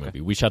we shot the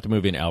movie. We shot the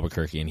movie in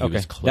Albuquerque, and he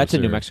was closer. That's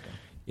in New Mexico.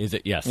 Is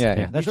it? Yes.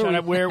 Yeah. That's We where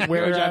shot we- it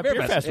where Beerfest.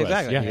 Beerfest was.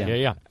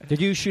 Exactly. Yeah.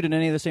 Did you shoot in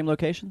any of the same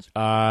locations?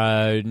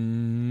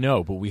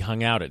 No, but we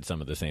hung out at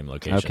some of the same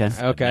locations.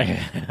 Okay.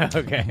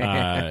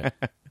 Okay.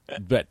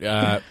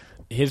 But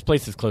his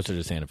place is closer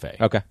to Santa Fe.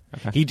 Okay.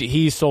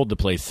 He sold the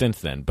place since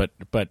then,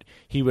 but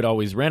he would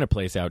always rent a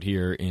place out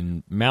here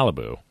in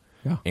Malibu,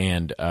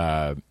 and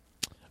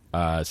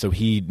so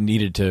he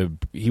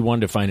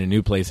wanted to find a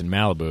new place in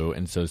Malibu,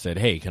 and so said,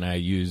 "Hey, can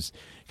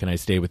I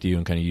stay with you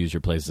and kind of use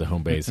your place as a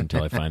home base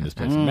until I find this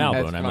place in Malibu?"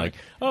 That's And I'm funny. like,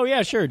 "Oh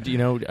yeah, sure."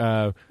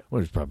 What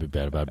was probably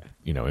bad about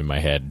in my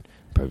head.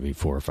 probably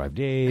 4 or 5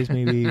 days,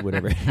 maybe,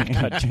 whatever.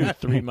 Got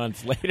 2-3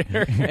 months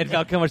later. And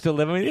Val Kilmer still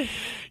living with you?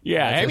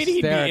 Yeah, That's I mean,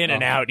 he'd be hysterical. in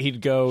and out.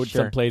 He'd go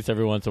Sure. someplace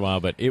every once in a while,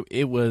 but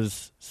it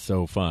was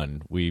so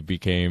fun. We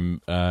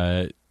became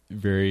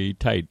very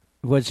tight.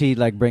 Was he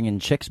like bringing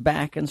chicks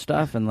back and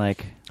stuff? And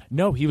like,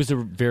 No, he was a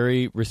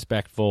very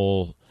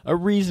respectful, a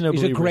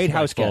reasonably He's a great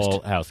house respectful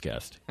guest. house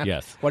guest.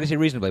 Yes. What is he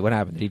reasonably? What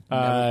happened? Did he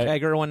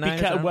tag her one night?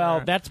 or something, Well,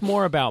 or- that's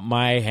more about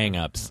my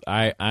hang-ups.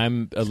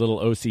 I'm a little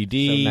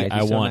OCD. So nice. I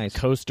He's so want nice.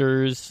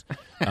 coasters.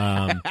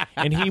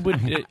 And he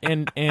would,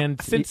 and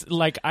since,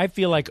 like, I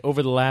feel like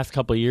over the last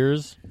couple of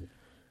years,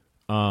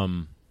 I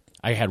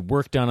had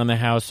work done on the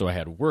house, so I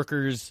had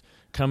workers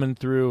coming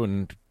through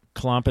and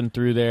clomping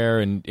through there,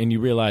 and you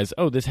realize,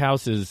 oh, this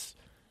house is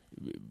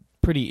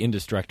pretty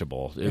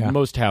indestructible. Yeah.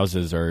 Most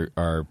houses are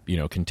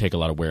can take a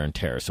lot of wear and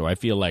tear. So I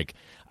feel like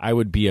I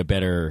would be a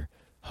better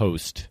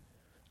host.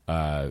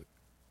 I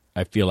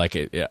feel like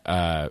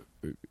a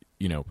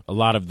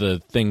lot of the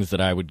things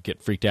that I would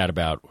get freaked out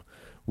about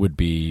would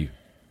be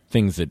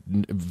things that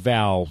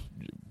Val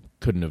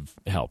couldn't have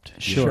helped.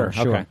 sure.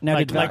 Okay. Now,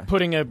 Like did Val- like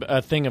putting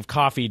a thing of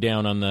coffee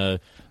down on the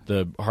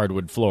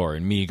hardwood floor,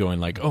 and me going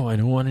like, "Oh, I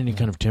don't want any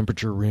kind of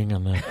temperature ring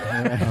on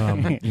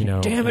the,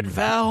 Damn it,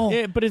 Val.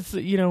 Yeah, but it's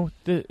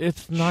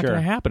it's not Sure.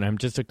 going to happen. I'm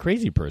just a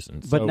crazy person.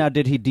 but So- now,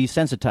 did he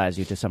desensitize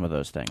you to some of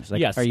those things? Like,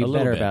 Yes, are you a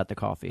little better bit. about the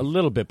coffee? a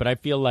little bit, but I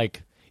feel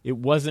like it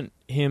wasn't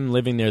him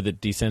living there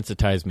that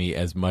desensitized me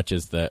as much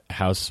as the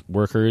house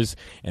workers,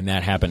 and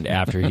that happened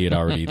after he had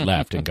already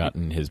left and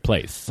gotten his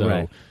place. So,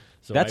 Right.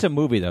 so That's I- a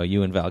movie, though.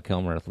 You and Val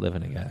Kilmer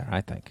living together. I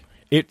think.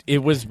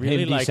 It was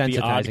really Him like The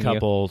Odd desensitizing you.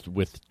 Couple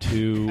with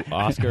 2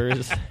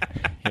 Oscars.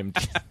 Him.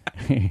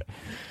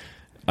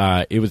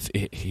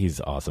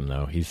 He's awesome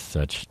though. He's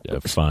such a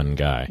fun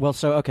guy. Well,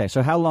 so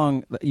how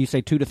long? You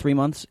say 2 to 3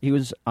 months he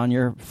was on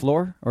your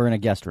floor or in a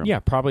guest room? Yeah,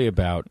 probably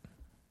about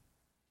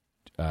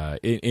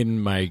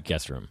in my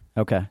guest room.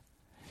 Okay.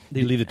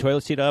 Did he leave the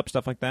toilet seat up,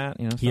 stuff like that?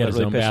 You know, He had his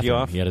really own pissed you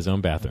bathroom. off? He had his own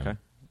bathroom. Okay.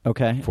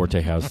 Okay.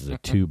 Forte House is a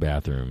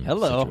 2-bathroom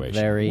Hello. situation.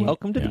 Very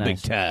Welcome to the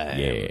nice. big time.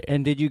 Yeah.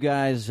 And did you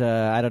guys?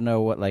 I don't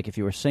know what, like, if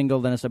you were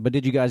single then, and stuff, but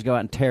did you guys go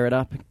out and tear it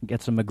up,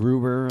 get some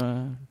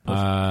MacGruber?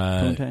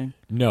 Punte?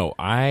 No,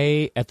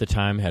 I at the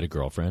time had a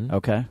girlfriend,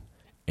 Okay.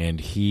 and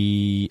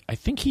I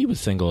think he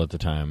was single at the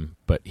time,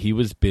 but he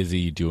was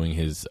busy doing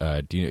his.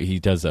 He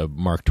does a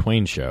Mark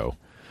Twain show.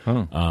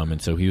 Oh.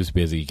 And so he was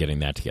busy getting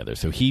that together.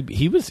 So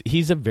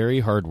he's a very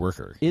hard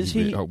worker. Is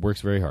he?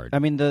 Works very hard. I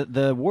mean,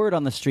 the word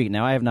on the street.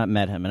 Now, I have not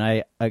met him,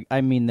 and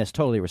I mean this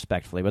totally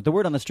respectfully, but the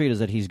word on the street is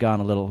that he's gone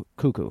a little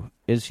cuckoo.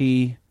 Is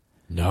he?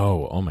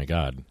 No, oh my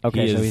God.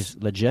 Okay, He so is he's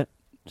legit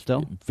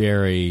still.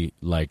 very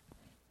like.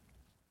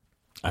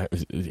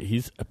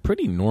 He's a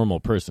pretty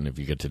normal person if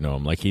you get to know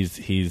him. Like he's.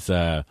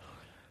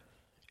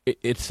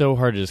 It's so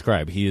hard to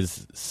describe. He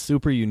is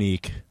super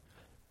unique,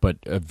 but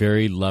a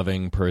very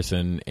loving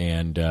person,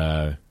 and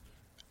I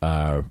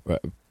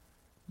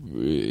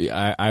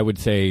would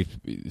say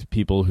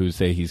people who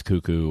say he's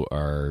cuckoo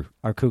are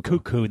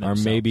Cuckoo. are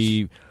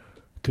maybe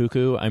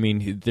cuckoo. I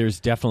mean, there's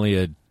definitely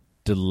a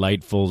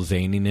delightful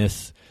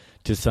zaniness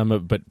to some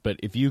of, but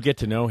if you get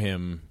to know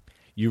him,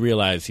 you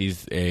realize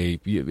he's a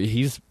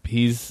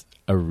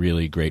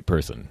really great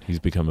person. He's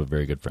become a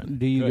very good friend.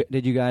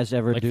 Did you guys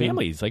ever Like do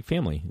family? He's like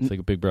family. He's like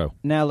a big bro.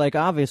 Now, like,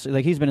 obviously,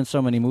 like, he's been in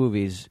so many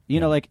movies. You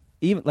know, like,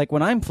 even like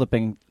when I'm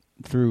flipping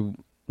through,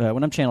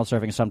 when I'm channel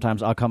surfing,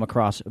 sometimes I'll come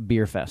across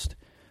Beerfest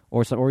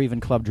or even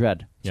Club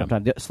Dread. Yeah.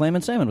 Sometimes Slam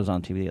and Salmon was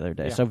on TV the other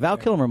day. So Val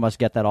Kilmer must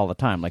get that all the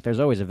time. Like, there's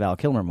always a Val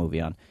Kilmer movie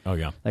on. Oh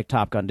yeah. Like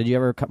Top Gun. Did you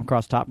ever come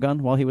across Top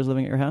Gun while he was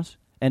living at your house?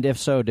 And if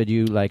so, did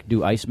you like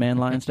do Iceman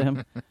lines to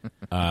him?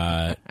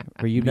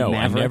 Were you No,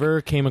 Maverick? I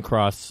never came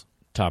across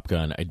Top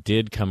Gun. I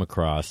did come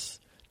across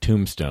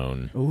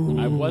Tombstone.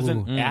 I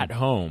wasn't at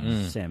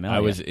home. Sam I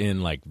was Elliott.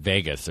 in like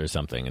Vegas or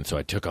something, and so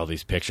I took all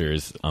these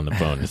pictures on the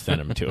phone and sent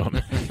them to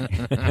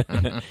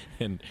him.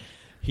 And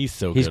he's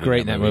so He's good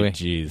great in that movie.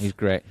 Jeez. He's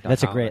great.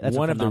 That's a great. That's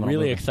One a of the phenomenal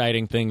really movie.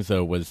 exciting things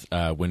though was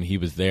when he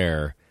was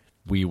there,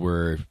 we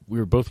were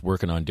both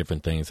working on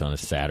different things on a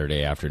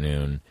Saturday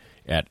afternoon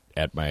at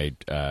my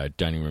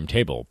dining room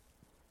table,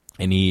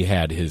 and he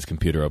had his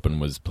computer open,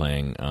 was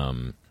playing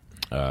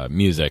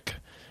music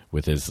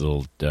with his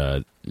little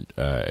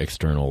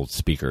external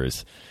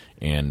speakers,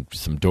 and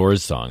some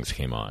Doors songs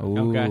came on.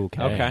 Ooh,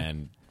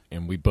 Okay.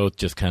 And we both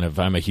just kind of,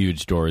 I'm a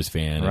huge Doors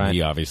fan, Right. and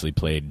he obviously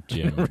played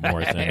Jim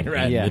Morrison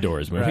in Yeah. the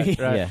Doors movie.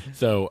 Yeah.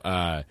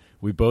 So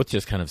we both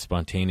just kind of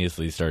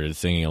spontaneously started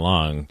singing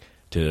along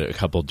to a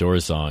couple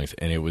Doors songs,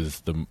 and it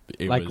was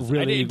Like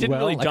really it didn't well,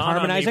 really like dawn on me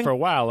harmonizing? for a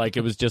while. Like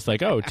it was just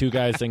like, oh, 2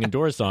 guys singing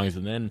Doors songs,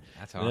 and then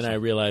That's and then awesome. I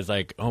realized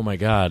like, oh my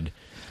God,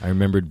 I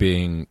remembered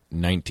being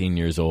 19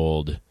 years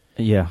old.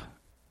 Yeah.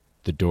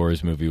 The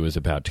Doors movie was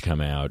about to come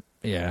out,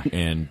 Yeah.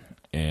 and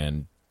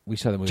We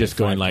saw the movie just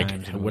going 5 like,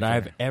 times when we would were I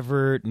there. have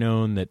ever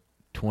known that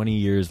 20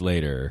 years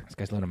later? This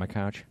guy's laying on my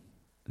couch.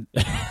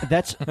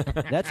 That's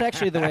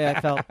actually the way I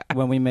felt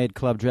when we made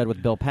Club Dread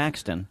with Bill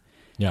Paxton.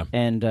 Yeah.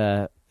 And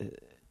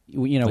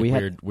we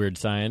had Weird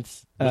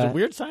Science. Was it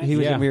Weird Science? He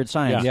was in Weird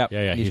Science.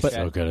 Yeah. He's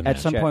so good in that.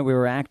 At some point, we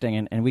were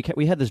acting, and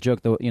we had this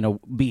joke, though.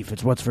 Beef.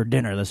 It's what's for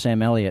dinner. The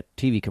Sam Elliott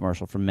TV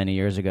commercial from many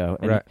years ago.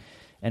 And, right.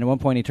 And at one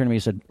point, he turned to me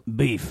and said,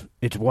 "Beef.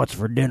 It's what's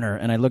for dinner."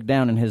 And I looked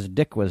down, and his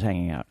dick was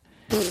hanging out.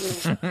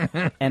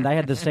 And I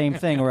had the same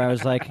thing where I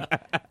was like,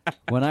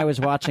 when I was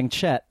watching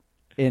Chet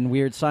in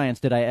Weird Science,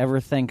 did I ever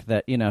think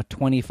that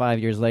 25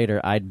 years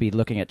later I'd be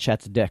looking at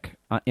Chet's dick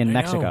in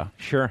Mexico? Know.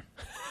 Sure.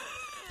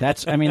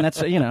 That's I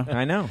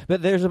know.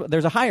 But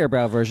there's a higher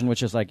brow version,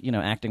 which is like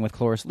acting with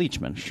Cloris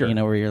Leachman. Sure.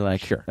 Where you're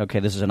like, sure. Okay,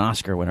 this is an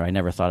Oscar winner. I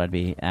never thought I'd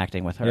be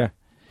acting with her.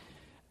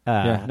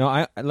 Yeah.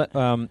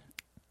 No,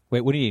 wait,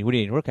 what do you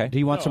need? We're okay. Do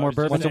you want some more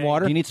bourbon? Want some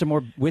water? Do you need some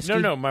more whiskey?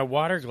 No, my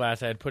water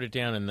glass, I had put it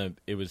down and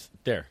it was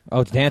there. Oh,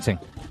 it's dancing.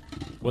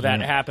 Well,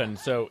 that happened.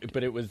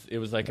 But it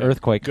was like an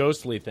earthquake,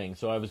 ghostly thing.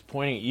 So I was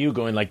pointing at you,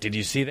 going like, "Did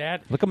you see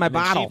that? Look at my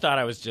bottle." She thought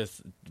I was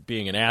just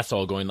being an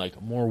asshole, going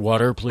like, "More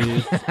water,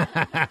 please."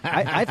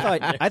 I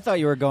thought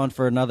you were going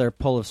for another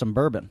pull of some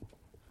bourbon.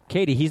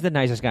 Katie, he's the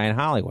nicest guy in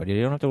Hollywood. You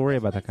don't have to worry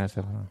about that kind of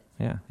stuff.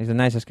 Yeah, he's the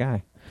nicest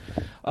guy.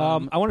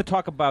 I want to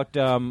talk about.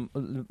 I don't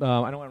want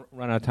to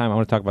run out of time. I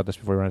want to talk about this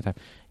before we run out of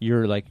time.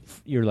 You're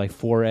like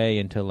foray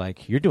into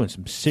you're doing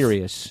some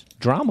serious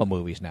drama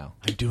movies now.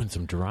 I'm doing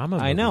some drama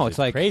movies. I know, it's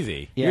like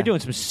crazy. Yeah. You're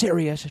doing some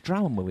serious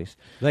drama movies.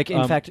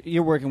 In fact,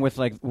 you're working with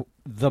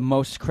the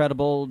most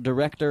credible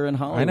director in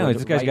Hollywood. I know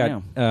this guy's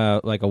right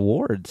got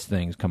awards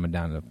things coming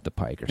down the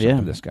pike or something.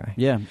 Yeah. This guy.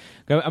 Yeah.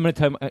 I'm going to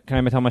tell.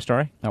 Can I tell my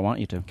story? I want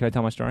you to. Can I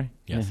tell my story?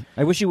 Yes.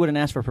 Yeah. I wish you wouldn't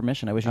ask for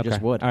permission. I wish you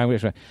just would. All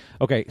right,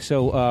 okay,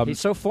 so he's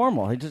so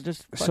formal. He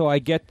just so I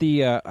get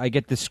the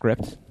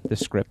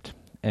script,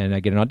 and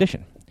I get an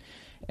audition,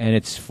 and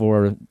it's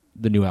for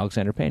the new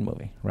Alexander Payne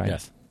movie, right?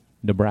 Yes.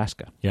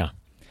 Nebraska. Yeah.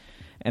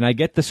 And I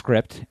get the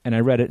script, and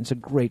I read it. And it's a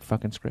great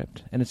fucking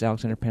script, and it's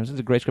Alexander Payne. It's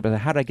a great script. I said,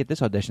 how did I get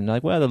this audition? They're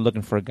like, well, they're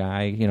looking for a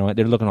guy.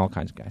 They're looking at all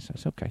kinds of guys. So I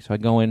said, okay. So I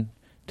go in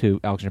to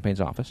Alexander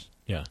Payne's office.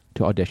 Yeah.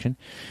 To audition.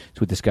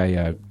 It's with this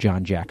guy,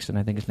 John Jackson,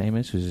 I think his name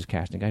is, who's his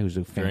casting guy, who's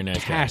a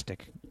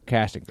fantastic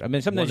casting. I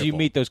mean, sometimes you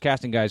meet those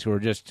casting guys who are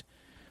just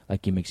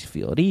like, he makes you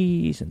feel at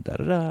ease and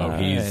da-da-da. Oh,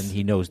 and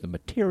he knows the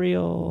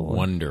material.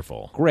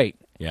 Wonderful. Great.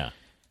 Yeah.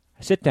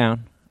 I sit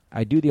down.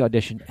 I do the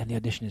audition, and the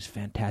audition is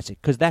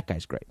fantastic because that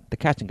guy's great. The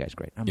casting guy's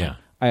great.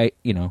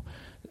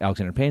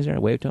 Alexander Payne's there. I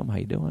wave to him. How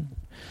you doing?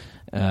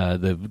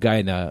 The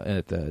guy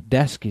at the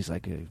desk, he's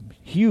like a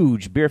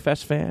huge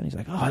Beerfest fan. He's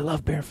like, oh, I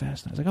love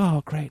Beerfest. I was like,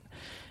 oh, great.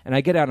 And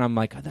I get out, and I'm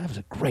like, that was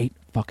a great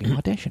fucking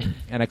audition.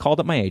 And I called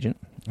up my agent.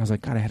 I was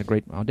like, God, I had a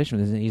great audition.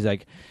 And he's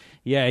like,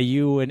 yeah,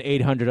 you and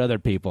 800 other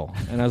people.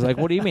 And I was like,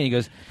 what do you mean? He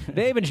goes,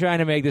 they've been trying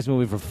to make this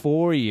movie for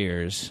 4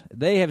 years.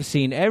 They have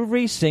seen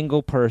every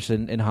single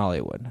person in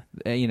Hollywood.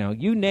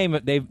 You name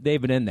it, they've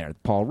been in there.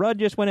 Paul Rudd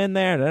just went in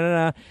there. Da,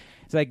 da, da.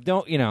 It's like,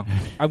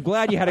 I'm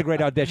glad you had a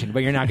great audition,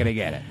 but you're not going to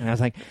get it. And I was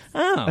like,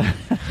 oh,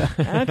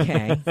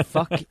 okay.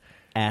 Fuck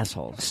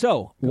assholes.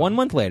 So 1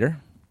 month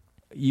later,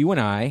 you and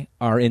I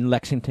are in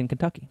Lexington,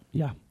 Kentucky.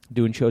 Yeah.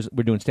 Doing shows.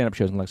 We're doing stand-up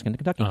shows in Lexington,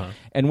 Kentucky. Uh-huh.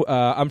 And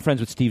I'm friends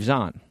with Steve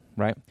Zahn,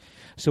 right?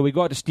 So we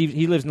go out to Steve.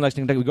 He lives in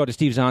Lexington, Kentucky. We go to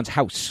Steve Zahn's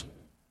house,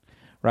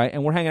 right?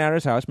 And we're hanging out at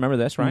his house. Remember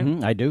this, right?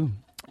 Mm-hmm, I do.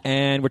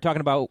 And we're talking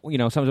about,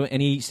 something.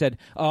 And he said,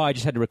 oh, I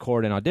just had to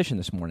record an audition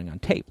this morning on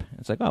tape.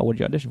 It's like, oh, what did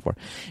you audition for?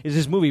 It's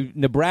this movie,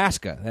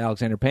 Nebraska,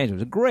 Alexander Payne's. It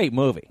was a great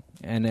movie.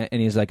 And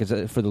he's like,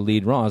 it's for the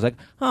lead role. I was like,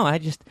 oh, I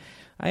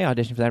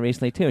auditioned for that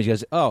recently, too. And he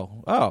goes,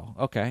 oh,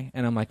 okay.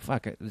 And I'm like,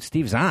 fuck it.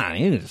 Steve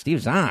Zahn. Steve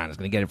Zahn is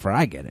going to get it before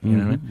I get it. You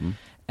know what I mean?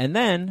 And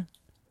then,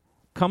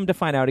 come to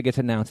find out, it gets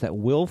announced that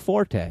Will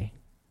Forte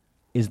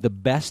is the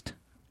best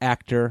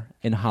actor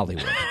in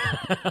Hollywood.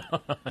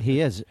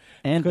 He is.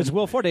 And because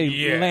Will Forte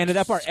landed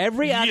that part.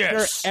 Every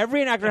actor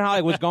in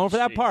Hollywood was going for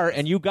that part,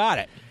 and you got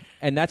it.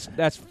 And that's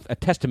a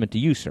testament to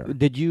you, sir.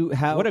 Did you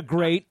have what a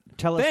great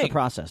Tell us the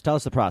process. Tell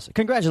us the process.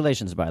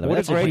 Congratulations, by the way.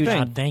 That's a great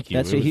thing. Thank you.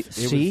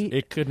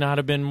 It could not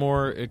have been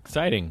more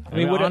exciting. I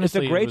mean,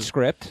 honestly, it's a great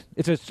script.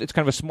 It's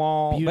kind of a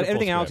small, but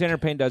everything Alexander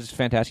Payne does is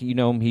fantastic. You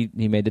know him.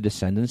 He made The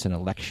Descendants and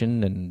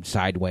Election and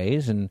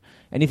Sideways, and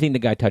anything the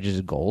guy touches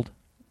is gold.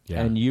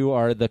 Yeah. And you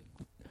are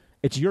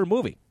it's your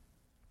movie.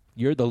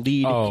 You're the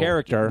lead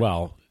character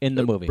in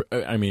the movie.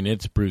 I mean,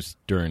 it's Bruce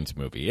Dern's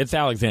movie. It's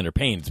Alexander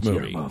Payne's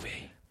movie. Your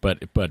movie.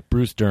 But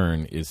Bruce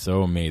Dern is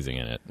so amazing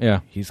in it.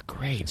 Yeah. He's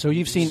great. So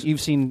you've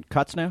seen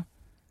cuts now?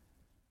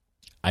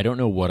 I don't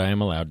know what I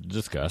am allowed to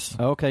discuss.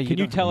 Okay. Can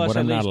you tell us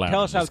at least?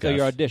 Tell us how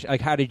your audition.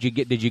 Like, how did you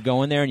get? Did you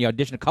go in there and you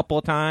auditioned a couple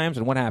of times,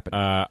 and what happened?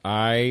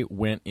 I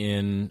went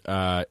in.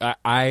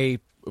 I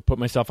put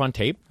myself on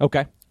tape.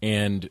 Okay.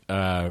 And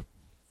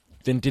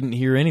then didn't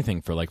hear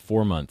anything for like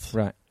 4 months.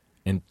 Right.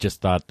 And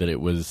just thought that it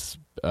was.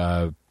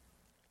 I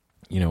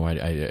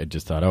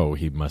just thought,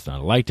 he must not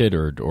have liked it,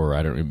 or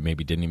I don't,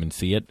 maybe didn't even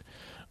see it.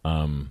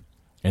 And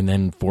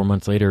then 4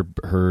 months later,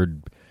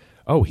 heard,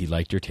 he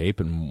liked your tape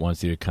and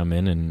wants you to come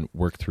in and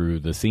work through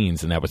the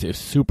scenes, and it was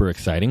super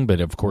exciting. But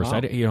of course,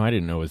 I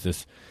didn't know, is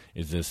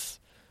this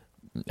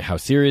how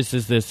serious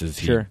is this?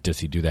 Does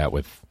he do that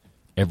with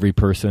every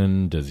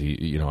person? Does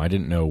he, I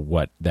didn't know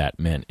what that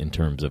meant in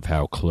terms of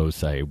how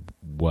close I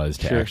was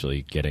to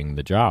actually getting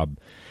the job.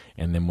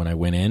 And then when I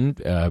went in,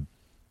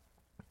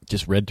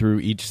 just read through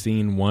each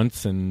scene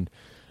once, and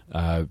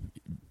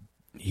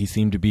he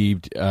seemed to be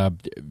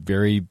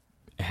very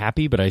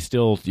happy, but I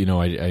still,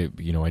 I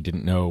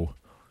didn't know,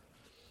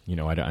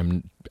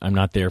 I'm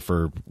not there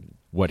for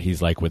what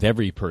he's like with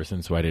every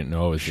person, so I didn't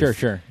know.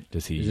 Sure.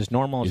 Does he? Is this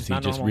normal? Is he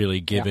just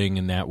really giving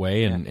in that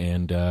way?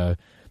 And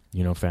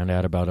found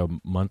out about a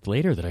month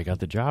later that I got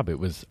the job. It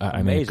was,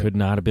 it could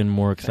not have been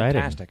more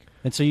exciting. Fantastic.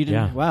 And so you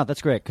didn't. Yeah. Wow,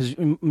 that's great, because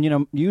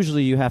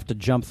usually you have to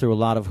jump through a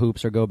lot of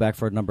hoops or go back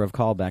for a number of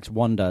callbacks.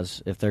 One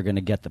does if they're going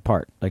to get the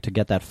part, like to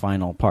get that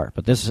final part.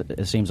 But this,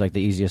 it seems like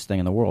the easiest thing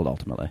in the world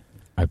ultimately.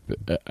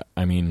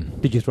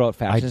 Did you throw out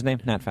Faxon's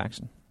name? Not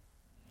Faxon.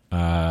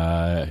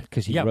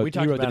 Because he wrote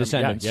The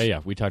Descendants.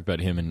 Yeah. We talked about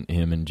him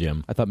and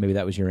Jim. I thought maybe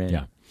that was your in.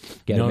 Yeah.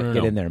 Get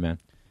in there, man.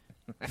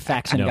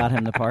 Faxon got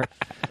him the part.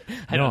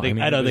 I don't think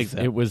so.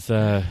 It was.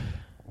 God,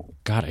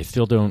 I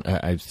still don't.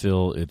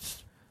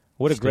 It's.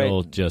 What a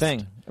great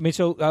thing. I mean,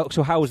 so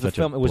how was the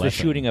film? Was the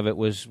shooting of it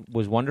was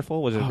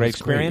wonderful? Was it a great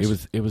experience?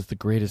 Great. It was the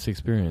greatest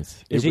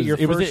experience. Is it your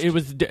first? It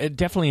was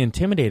definitely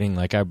intimidating.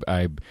 Like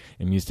I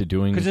am used to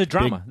doing because it's a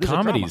drama. Big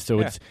comedies, so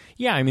it's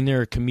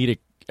there are comedic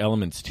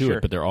elements to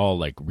it, but they're all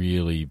like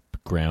really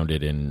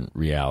grounded in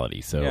reality.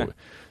 So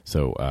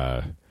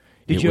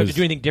did you have to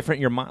do anything different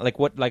in your mind? Like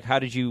what? Like how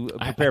did you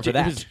prepare for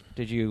that?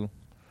 Did you,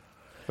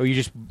 or you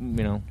just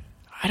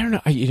I don't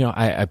know.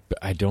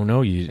 I don't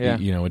know.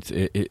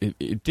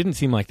 It didn't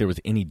seem like there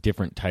was any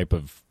different type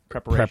of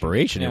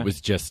preparation. Yeah. It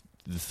was just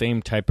the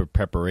same type of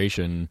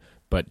preparation,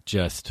 but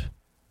just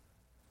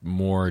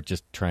more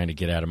just trying to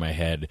get out of my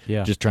head.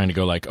 Yeah. Just trying to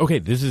go like, okay,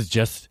 this is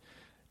just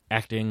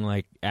acting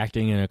like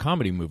acting in a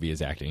comedy movie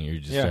is acting.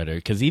 You're just trying to,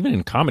 because even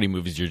in comedy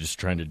movies, you're just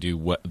trying to do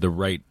what the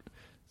right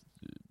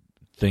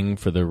thing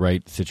for the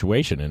right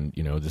situation. And,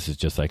 this is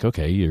just like,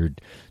 okay, you're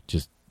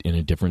just in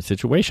a different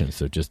situation.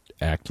 So just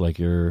act like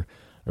you're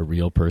a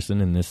real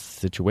person in this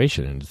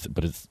situation,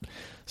 but it's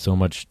so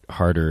much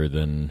harder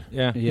than.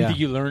 Yeah. You think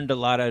you learned a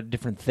lot of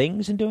different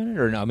things in doing it,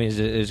 or no? I mean,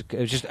 it's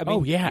just. I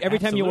mean, every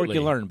time you work,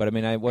 you learn. But I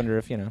mean, I wonder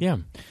if Yeah.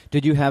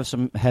 Did you have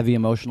some heavy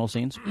emotional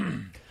scenes?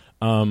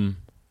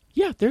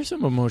 Yeah, there's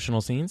some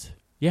emotional scenes.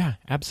 Yeah,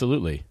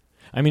 absolutely.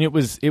 I mean,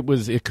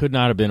 it could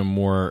not have been a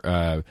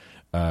more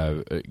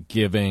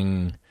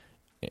giving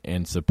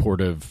and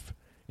supportive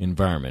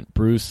environment.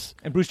 Bruce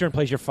Dern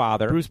plays your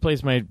father. Bruce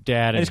plays my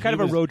dad, and it's kind of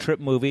a road trip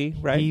movie,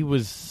 right? He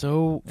was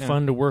so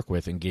fun to work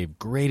with and gave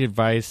great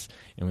advice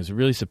and was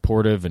really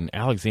supportive. And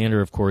Alexander,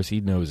 of course,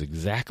 he knows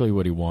exactly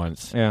what he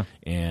wants. Yeah,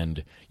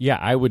 and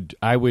I would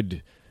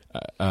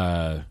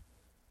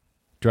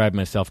drive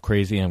myself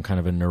crazy. I'm kind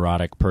of a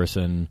neurotic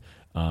person,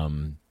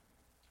 but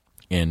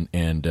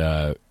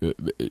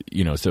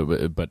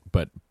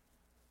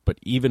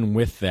even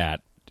with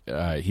that.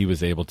 He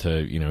was able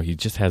to, he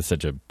just has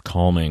such a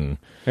calming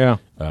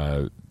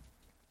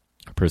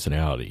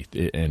personality,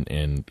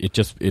 and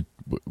it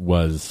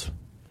was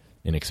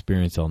an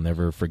experience I'll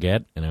never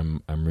forget,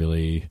 and I'm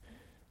really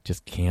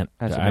just can't.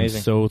 That's I'm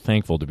amazing. So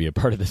thankful to be a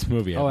part of this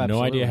movie. I have no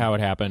absolutely. idea how it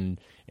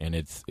happened, and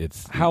it's.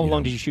 How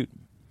long did you shoot?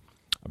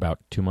 About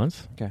 2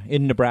 months. Okay,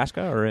 in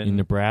Nebraska or in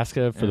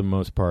Nebraska for the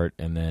most part,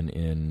 and then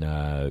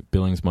in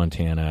Billings,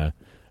 Montana,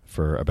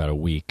 for about a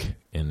week,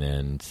 and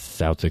then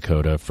South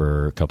Dakota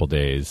for a couple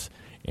days,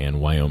 and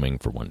Wyoming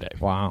for 1 day.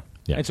 Wow!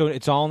 Yeah. And so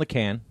it's all in the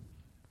can.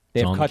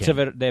 They have cuts of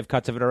it. They have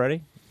cuts of it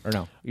already, or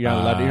no? You're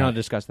not allowed. You're not allowed to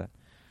discuss that.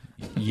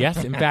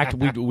 Yes, in fact,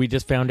 we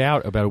just found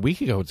out about a week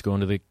ago. It's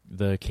going to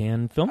the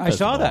Cannes Film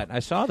Festival. I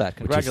saw that.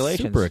 Congratulations!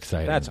 Which is super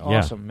exciting. That's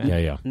awesome, man.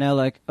 Yeah.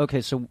 Now,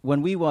 so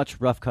when we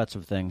watch rough cuts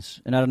of things,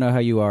 and I don't know how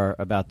you are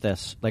about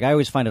this. Like, I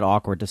always find it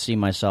awkward to see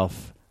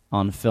myself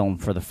on film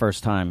for the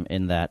first time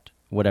in that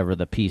whatever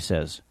the piece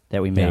is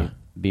that we may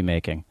be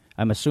making.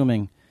 I'm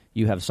assuming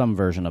you have some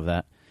version of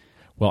that.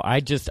 Well,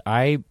 I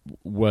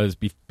was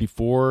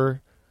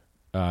before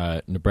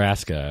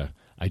Nebraska.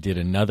 I did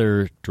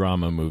another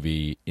drama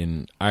movie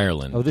in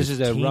Ireland. Oh, this is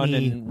a run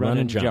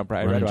and jump,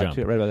 right? Right about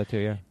that too,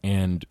 yeah.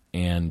 And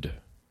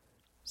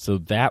so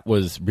that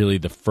was really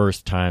the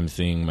first time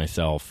seeing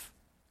myself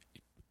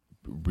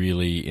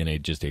really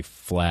in just a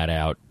flat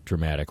out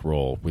dramatic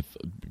role with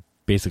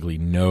basically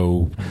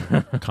no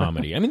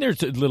comedy. I mean,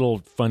 there's little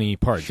funny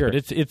parts, but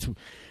it's.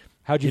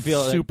 How'd you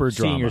feel super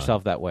seeing drama.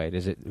 Yourself that way?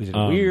 Was it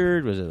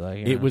weird? Was it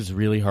like it was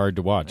really hard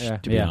to watch,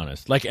 to be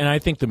honest. Like, and I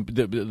think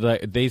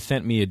they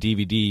sent me a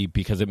DVD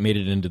because it made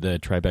it into the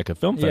Tribeca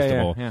Film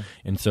Festival,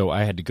 and so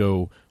I had to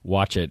go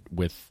watch it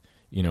with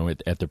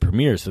at the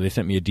premiere. So they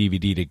sent me a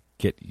DVD to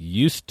get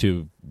used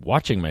to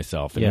watching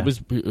myself, and it was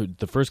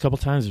the first couple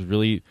times it was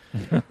really,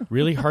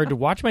 really hard to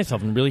watch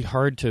myself, and really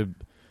hard to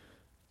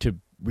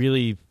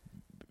really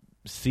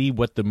see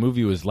what the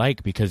movie was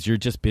like because you're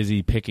just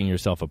busy picking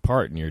yourself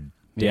apart and you're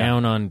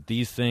down on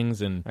these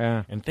things, and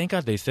thank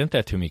God they sent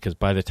that to me because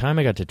by the time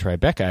I got to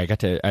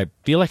Tribeca, I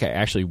feel like I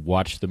actually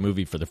watched the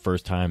movie for the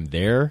first time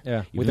there,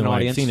 with an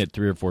audience. I'd seen it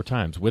 3 or 4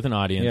 times with an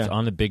audience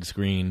on the big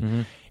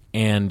screen,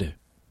 and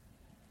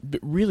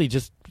really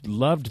just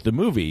loved the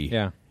movie.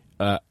 Yeah.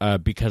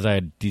 Because I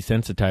had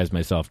desensitized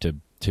myself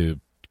to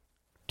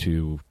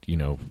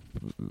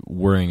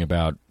worrying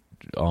about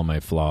all my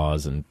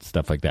flaws and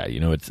stuff like that.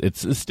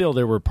 It's still,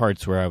 there were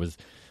parts where I was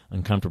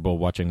uncomfortable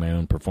watching my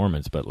own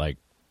performance, but like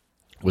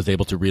was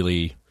able to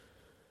really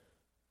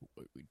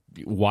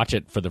watch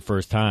it for the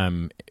first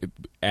time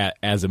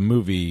as a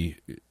movie,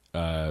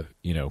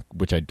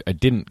 which I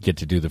didn't get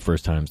to do the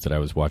first times that I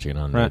was watching it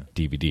on the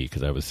DVD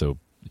because I was so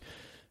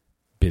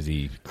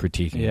busy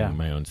critiquing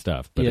my own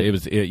stuff. But it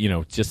was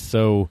just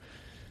so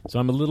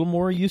I'm a little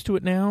more used to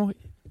it now.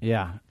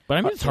 Yeah. But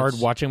I mean, it's hard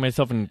watching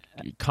myself in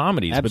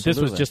comedies, Absolutely. but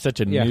this was just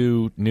such a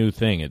new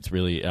thing. It's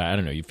really, I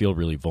don't know, you feel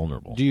really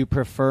vulnerable. Do you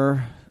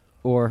prefer,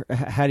 or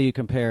how do you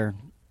compare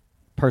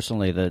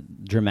personally the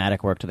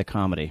dramatic work to the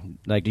comedy?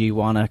 Like, do you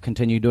want to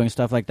continue doing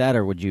stuff like that,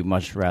 or would you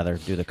much rather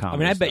do the comedy? I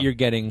mean, I bet stuff? you're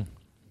getting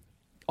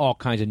all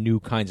kinds of new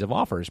kinds of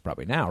offers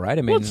probably now, right?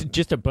 I mean, Well, it's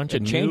just a bunch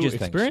of new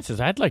experiences.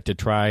 I'd like to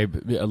try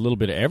a little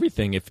bit of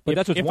everything. But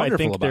that's what's if wonderful I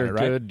think about they're it,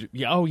 right? good.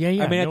 Yeah, oh,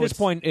 yeah. I mean, at this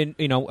point,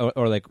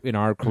 or like in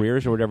our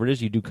careers or whatever it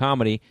is, you do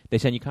comedy, they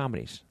send you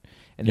comedies.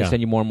 And they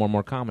send you more and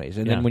more comedies.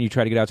 And then when you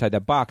try to get outside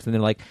that box, then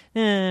they're like,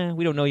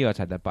 we don't know you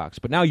outside that box.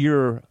 But now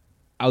you're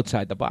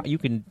outside the box. You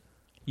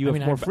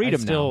have more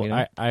freedom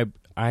now.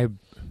 I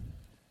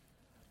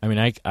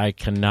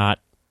cannot.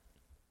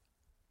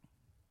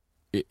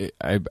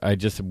 I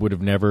just would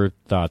have never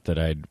thought that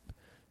I'd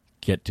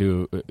get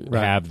to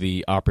have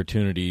the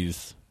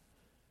opportunities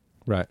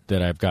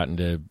that I've gotten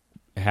to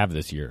have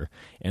this year.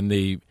 And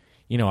I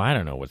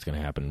don't know what's going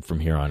to happen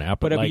from here on out.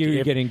 But like,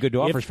 you're getting good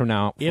offers from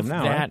now. If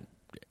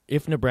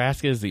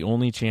Nebraska is the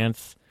only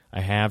chance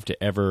I have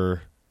to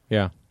ever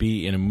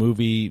be in a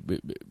movie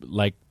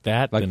like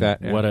that,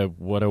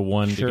 what a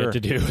one to get to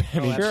do. I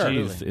mean,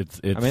 it's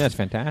that's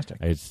fantastic.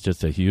 It's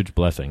just a huge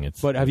blessing.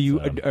 But have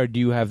you, or do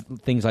you have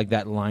things like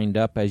that lined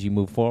up as you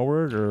move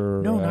forward,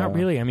 or no, not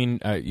really. I mean,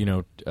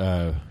 we're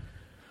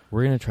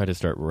going to try to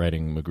start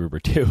writing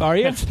MacGruber too. Are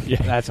you?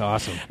 Yeah, that's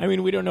awesome. I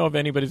mean, we don't know if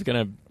anybody's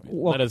going to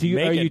let us make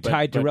it. Are you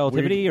tied to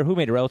Relativity, or who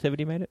made it?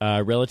 Relativity made it?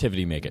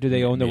 Relativity make it. Do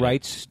they own the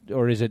rights,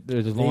 or does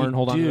Lauren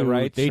hold on to the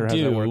rights? They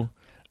do.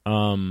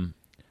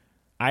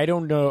 I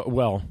don't know.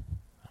 Well,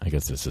 I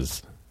guess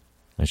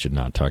I should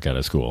not talk out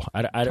of school.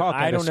 I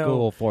don't know.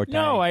 School, Forte.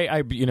 No,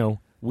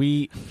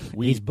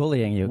 He's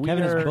bullying you.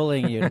 Kevin is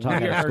bullying you to talk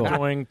out of school. We are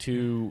going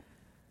to.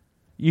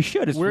 You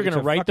should. We're going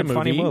to write the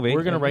movie.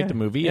 We're going to write the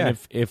movie, and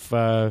if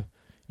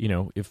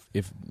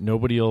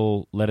nobody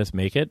will let us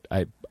make it,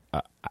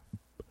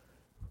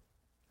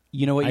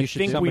 you know what? You should.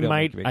 Think we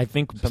might. I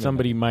think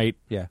somebody might.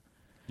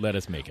 Let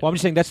us make it. Well, I'm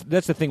just saying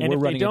that's the thing we're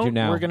running into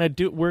now.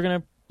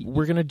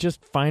 We're gonna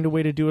just find a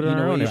way to do it on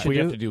our own. If we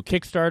have to do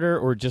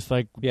Kickstarter or just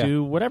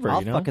do whatever,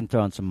 I'll fucking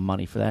throw in some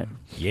money for that.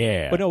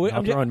 Yeah, but no,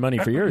 I'm throwing money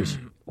for yours.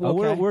 Well,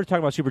 we're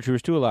talking about Super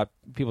Troopers 2 a lot.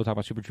 People talk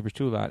about Super Troopers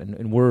 2 a lot,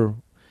 and we're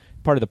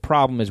part of the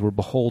problem is we're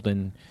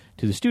beholden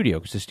to the studio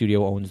because the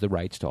studio owns the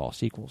rights to all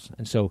sequels,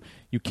 and so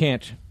you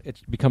can't.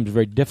 It becomes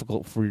very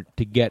difficult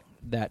to get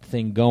that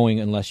thing going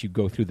unless you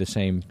go through the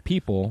same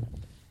people.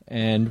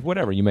 And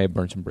whatever, you may have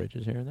burned some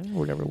bridges here and there, or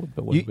whatever,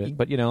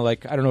 but I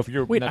don't know if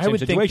you're in that same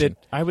situation.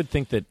 I would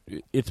think that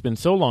it's been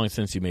so long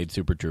since you made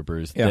Super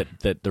Troopers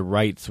that the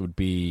rights would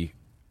be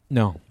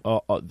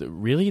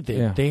really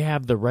they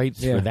have the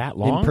rights for that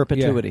long in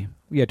perpetuity.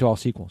 Yeah, to all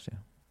sequels. Yeah,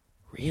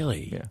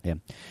 really. Yeah.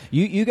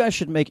 You guys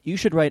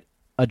should write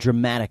a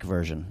dramatic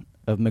version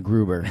of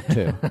MacGruber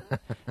too,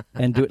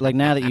 and do it like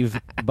now that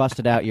you've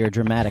busted out your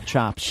dramatic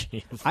chops.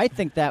 I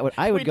think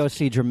I would go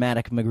see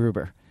dramatic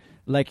MacGruber.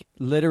 Like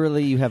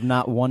literally, you have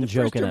not one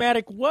joke in it.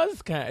 Dramatic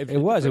was kind of. It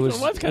was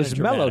kind of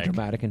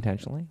melodramatic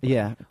intentionally.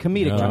 Yeah,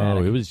 comedic. No,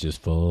 dramatic. it was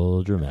just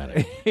full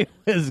dramatic. it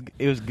was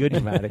good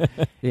dramatic.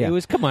 Yeah. It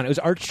was it was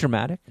arch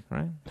dramatic,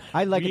 right?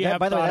 I like it.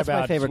 By the way, that's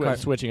my favorite part.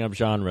 Switching up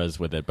genres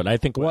with it, but I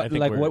think what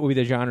would be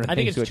the genre? I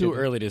think it's too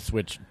early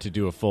to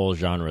do a full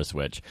genre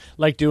switch,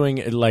 like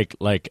doing like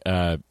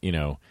a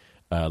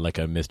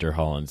Mr.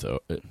 Holland's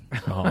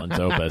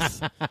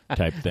Opus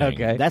type thing.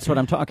 Okay, that's what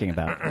I'm talking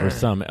about. Or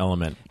some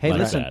element. Hey, like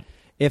listen. that.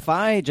 If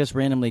I just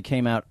randomly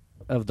came out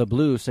of the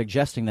blue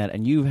suggesting that,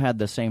 and you had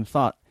the same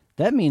thought,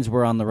 that means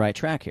we're on the right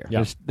track here.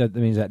 Yeah. That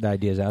means that the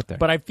idea is out there.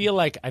 But I feel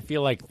like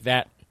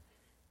that.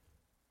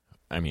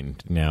 I mean,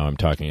 now I'm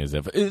talking as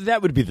if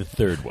that would be the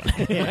third one.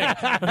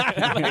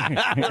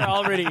 We're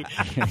already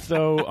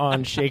so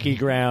on shaky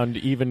ground,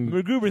 even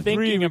MacGruber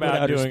thinking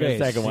about doing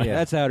space. a second one. Yeah.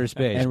 That's outer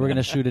space. And we're going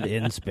to shoot it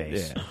in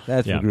space. Yeah.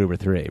 That's MacGruber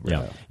 3,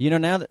 bro. Yeah. You know,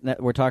 now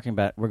that we're talking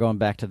about, we're going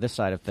back to this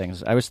side of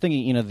things. I was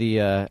thinking,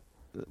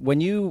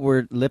 when you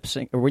were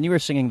when you were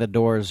singing The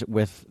Doors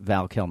with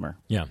Val Kilmer.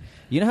 Yeah.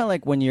 You know how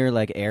when you're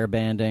air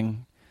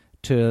banding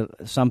to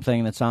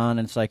something that's on,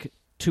 and it's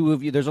two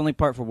of you, there's only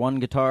part for one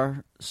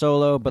guitar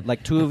solo,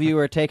 but two of you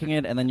are taking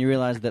it, and then you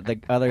realize that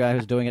the other guy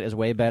who's doing it is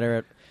way better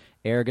at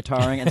air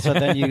guitaring, and so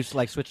then you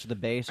switch to the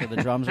bass or the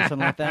drums or something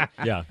like that.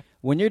 Yeah.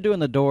 When you're doing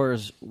The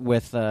Doors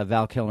with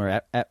Val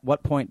Kilmer, at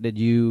what point did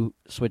you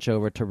switch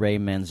over to Ray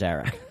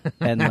Manzarek?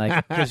 And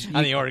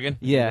on the organ?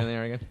 Yeah. On the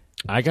organ?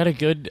 I got a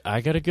good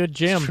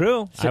gym. It's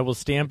true. I will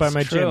stand by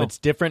my true. gym. It's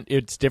different.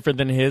 It's different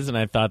than his, and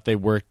I thought they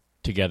worked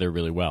together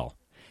really well.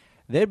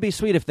 They'd be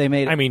sweet if they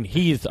made. I mean,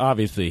 he's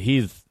obviously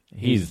he's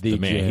the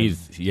man.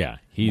 Jim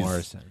He's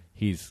Morrison.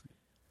 He's.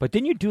 But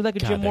didn't you do like a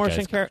God, Jim that Morrison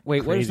guy's character?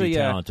 Wait, what was crazy the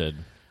talented?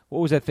 What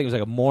was that thing? It was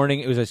like a morning.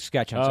 It was a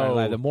sketch on Saturday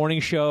Night. The morning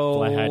show.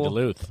 Fly High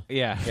Duluth.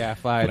 Yeah,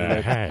 Fly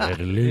High High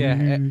Duluth.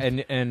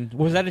 Yeah, and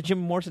was that a Jim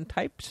Morrison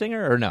type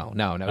singer or no?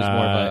 No, it was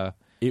more of a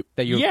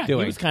that you were doing.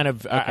 He was kind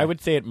of. I would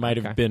say it might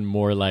have been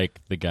more like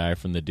the guy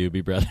from the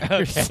Doobie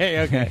Brothers.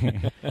 Okay.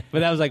 But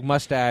that was like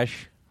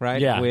mustache,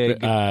 right? Yeah, Wig.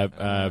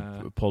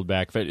 pulled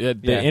back. But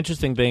the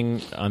interesting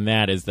thing on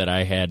that is that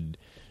I had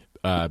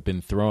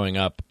been throwing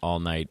up all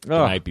night the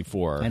night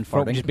before. And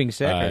farting. Just being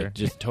sick? Or?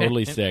 Just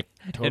totally sick.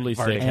 Totally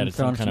sick. And Had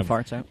some kind of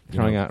farts out.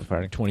 Throwing out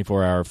farting.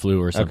 24-hour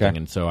flu or something. Okay.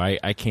 And so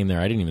I came there.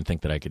 I didn't even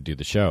think that I could do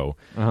the show.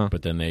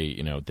 But then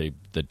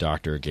the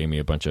doctor gave me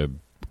a bunch of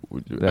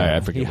I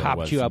forget he what hopped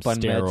it was, you up on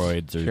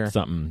steroids meds. or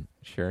something.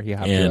 Sure, he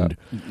hopped you up.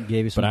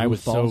 Gave you some but I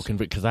was so balls.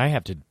 convinced because I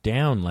have to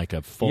down like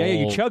a full. Yeah,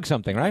 you chug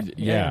something, right?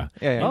 Yeah.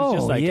 Yeah. It was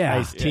just like yeah.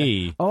 iced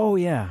tea. Oh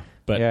yeah.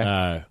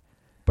 But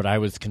but I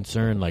was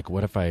concerned, like,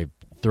 what if I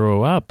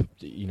throw up?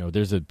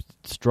 There's a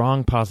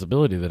strong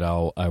possibility that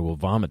I will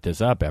vomit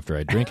this up after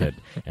I drink it.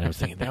 And I was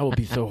thinking that would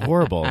be so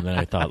horrible. And then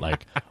I thought,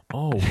 like,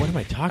 oh, what am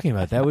I talking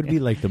about? That would be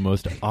like the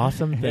most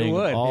awesome thing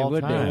of all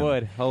time. It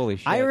would. Holy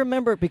shit! I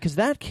remember because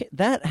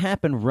that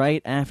happened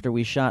right after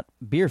we shot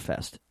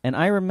Beerfest, and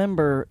I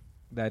remember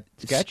that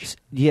sketch.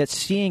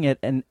 Seeing it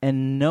and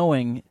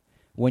knowing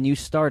when you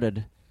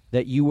started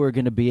that you were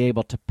going to be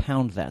able to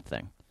pound that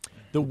thing.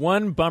 The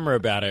one bummer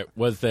about it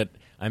was that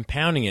I'm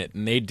pounding it,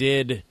 and they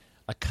did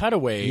a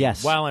cutaway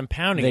while I'm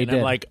pounding it. And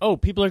I'm like, oh,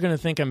 people are going to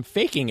think I'm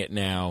faking it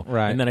now.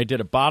 Right. And then I did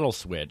a bottle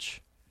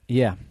switch.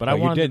 Yeah. But I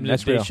wanted them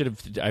they should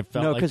have. I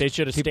felt No, like they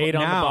should have stayed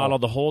on the now- bottle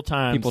the whole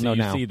time. people so know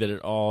you now. see that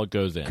it all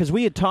goes in. Because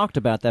we had talked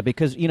about that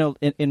because, in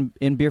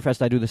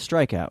Beerfest I do the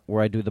strikeout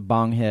where I do the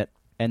bong hit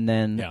and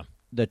then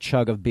the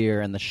chug of beer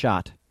and the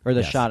shot. Or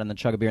the shot and the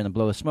chug of beer and then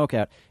blow the smoke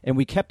out. And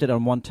we kept it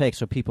on one take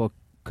so people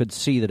could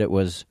see that it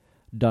was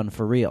done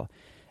for real.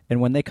 And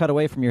when they cut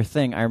away from your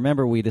thing, I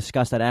remember we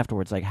discussed that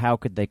afterwards. Like, how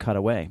could they cut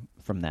away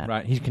from that?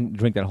 Right, he can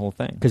drink that whole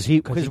thing Because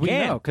we've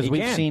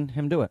can. seen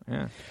him do it.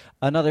 Yeah.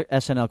 Another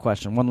SNL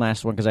question. One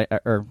last one, because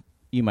or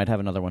you might have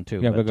another one too.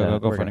 Yeah, but, go we're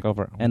for it. gonna Go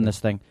for it. End this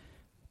thing.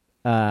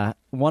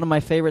 One of my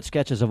favorite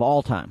sketches of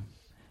all time,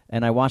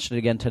 and I watched it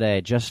again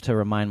today just to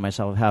remind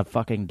myself of how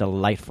fucking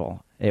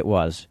delightful it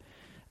was.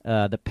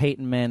 The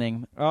Peyton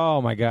Manning.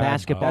 Oh my God!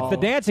 Basketball.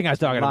 That's the dancing I was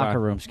talking about. Locker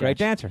room sketch. Great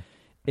dancer.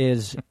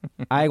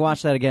 I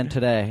watched that again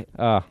today.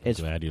 Glad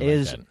you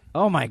like that.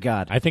 Oh my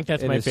God! I think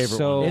that's It my is favorite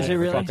so one. Is it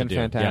really? fucking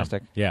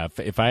fantastic. Yeah.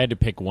 If I had to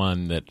pick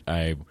one that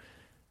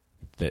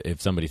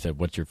if somebody said,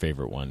 "What's your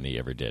favorite one that you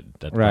ever did?"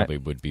 That Right. probably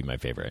would be my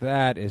favorite.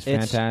 That is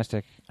It's-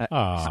 fantastic.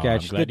 Oh,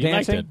 Sketch. I'm glad The you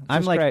liked dancing? it. I'm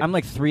Just like great. I'm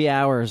like 3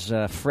 hours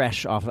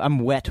fresh off. I'm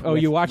wet. Oh,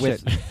 you watched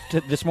it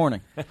this morning,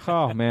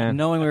 Oh man.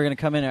 knowing we were going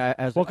to come in. I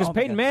was Well, like, because oh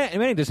my Peyton God.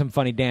 Manning did some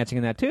funny dancing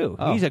in that too.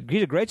 Oh. He's a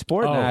great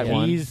sport in that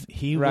one.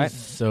 He Right? was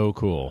so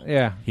cool.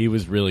 Yeah. He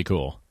was really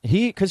cool.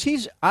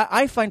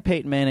 I find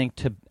Peyton Manning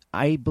to,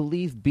 I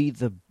believe, be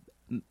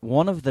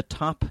one of the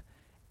top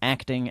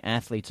acting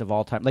athletes of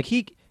all time. Like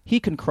he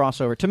can cross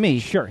over to me.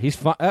 Sure, he's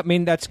fun. I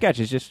mean, that sketch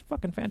is just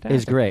fucking fantastic.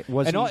 Is great.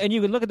 And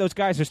you can look at those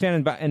guys who are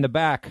standing in the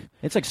back.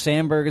 It's like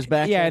Sandberg is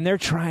back. Yeah, there. and they're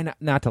trying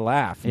not to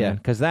laugh. Yeah.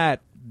 Because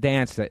that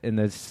dance in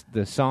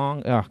the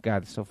song, oh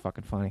God, it's so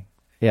fucking funny.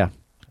 Yeah.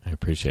 I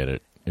appreciate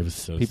it. It was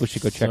so People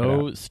should go check it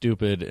so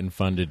stupid and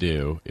fun to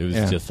do. It was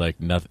Yeah. just like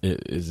nothing.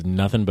 It is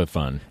nothing but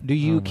fun. Do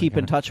you keep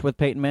in touch with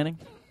Peyton Manning?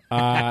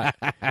 I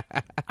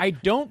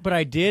don't, but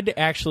I did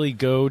actually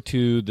go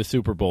to the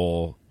Super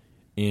Bowl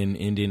in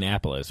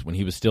Indianapolis when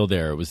he was still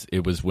there.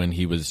 It was when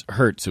he was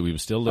hurt, so he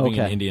was still living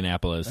in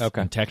Indianapolis,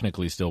 and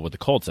technically still with the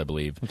Colts, I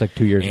believe. It's like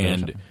 2 years ago or And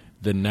something.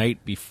 the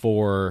night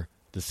before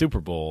the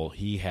Super Bowl,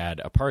 he had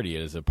a party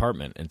at his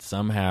apartment, and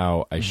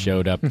somehow I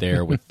showed up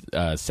there with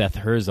Seth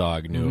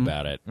Herzog knew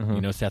about it. You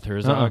know Seth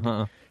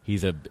Herzog?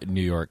 He's a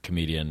New York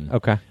comedian.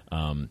 Okay.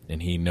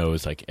 And he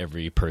knows like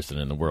every person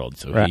in the world.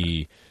 So Right.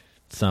 he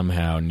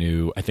somehow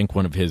knew, I think,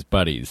 one of his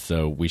buddies.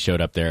 So we showed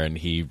up there, and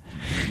he,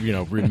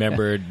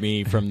 remembered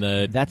me from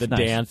the That's nice.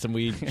 dance, and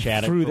we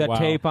chatted Threw for a that while.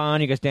 tape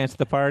on. You guys danced at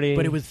the party.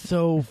 But it was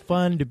so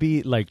fun to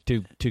be like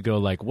to go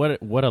like what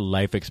a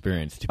life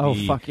experience to Oh,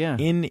 be fuck yeah.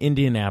 in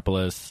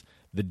Indianapolis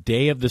the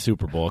day of the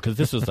Super Bowl, because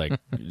this was like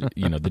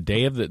the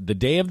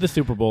day of the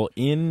Super Bowl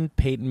in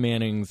Peyton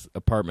Manning's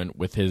apartment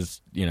with his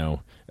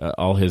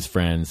all his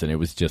friends, and it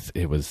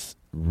was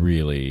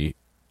really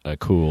a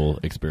cool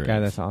experience. God,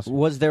 that's awesome.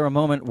 Was there a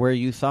moment where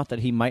you thought that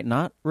he might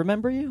not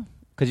remember you?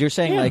 Because you're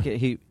saying Yeah. like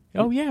he.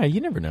 Oh yeah,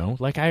 you never know.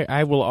 Like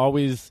I will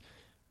always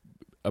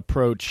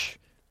approach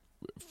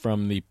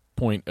from the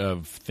point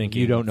of thinking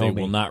You don't know they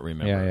me. will not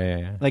remember.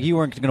 Yeah. Like you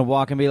weren't going to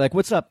walk and be like,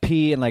 "What's up,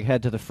 P?" and like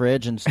head to the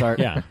fridge and start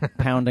Yeah.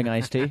 pounding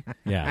iced tea.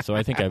 Yeah, so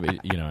I think I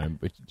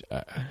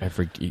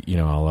forget.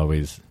 I'll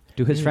always.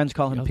 Do his friends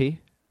call him P?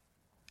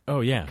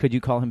 Oh yeah. Could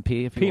you call him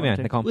P if you P-Man. want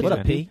to? They call him What's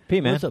up, P-Man. P?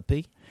 P-Man. What's up,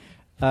 P?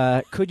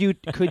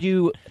 Could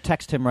you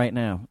text him right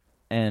now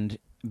and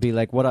be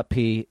like, "What up,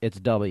 P? It's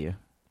W."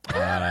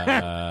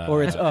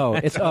 Or it's O.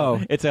 It's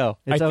O. It's O.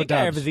 I It's O think I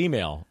have dubs. his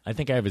email.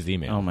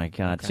 Oh my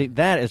God! See,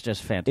 that is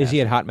just fantastic. Is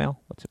he at Hotmail?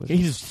 What's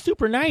He's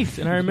super nice,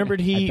 and I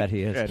remembered I bet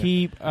he is.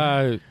 He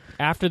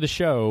after the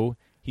show,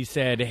 he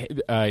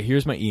said,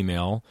 "Here's my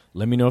email.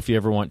 Let me know if you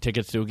ever want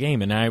tickets to a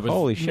game." And I was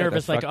Holy shit,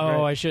 nervous, that's like, fucking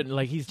great. I shouldn't.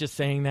 Like, he's just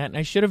saying that, and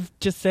I should have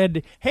just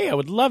said, "Hey, I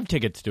would love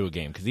tickets to a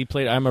game," because he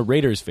played. I'm a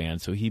Raiders fan,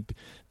 so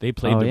they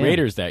played the yeah.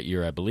 Raiders that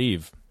year, I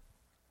believe.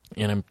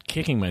 And I'm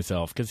kicking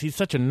myself because he's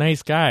such a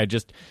nice guy. I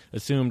just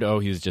assumed,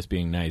 he was just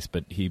being nice,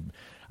 but he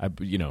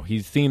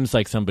seems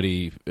like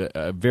somebody,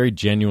 a very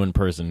genuine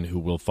person who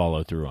will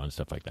follow through on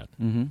stuff like that.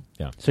 Mm-hmm.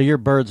 Yeah. So you're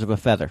birds of a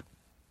feather.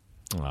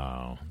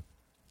 Oh,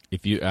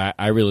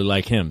 I really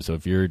like him. So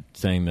if you're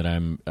saying that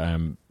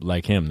I'm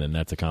like him, then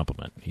that's a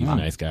compliment. He's a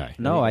nice guy.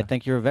 No, I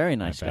think you're a very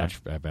nice guy.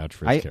 I vouch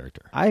for his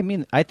character. I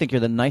mean, I think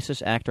you're the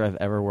nicest actor I've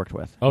ever worked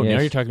with. Oh, now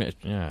Yes. you're talking.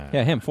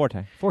 Yeah, him,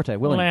 Forte. Forte,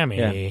 William. Lammy.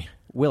 Yeah.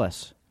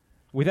 Willis.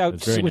 Without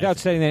That's very nice.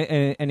 setting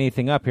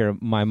anything up here,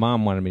 my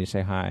mom wanted me to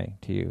say hi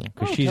to you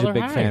because Oh, she's tell a her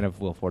big hi. fan of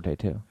Will Forte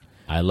too.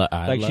 I Like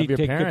love she'd your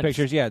take parents. good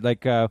pictures. Yeah,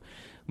 like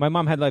my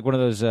mom had like one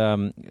of those they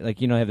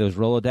have those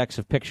Rolodex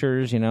of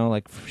pictures.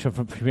 Like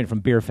from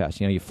Beerfest.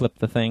 You flip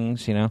the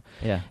things.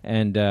 Yeah.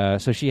 And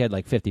so she had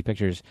like 50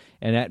 pictures.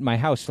 And at my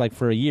house, like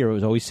for a year, it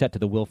was always set to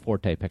the Will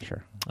Forte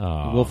picture.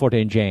 Oh. Will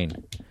Forte and Jane.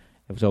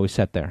 It was always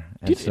set there.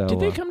 And Did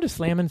they come to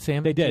Slam and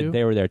Sam? They did. too?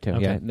 They were there too.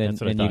 Okay, Yeah. And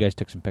that's what I you thought. guys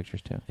took some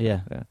pictures too.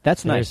 Yeah. Yeah.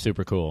 That's They're nice.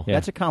 super cool. Yeah.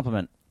 That's a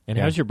compliment. And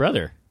Yeah. how's your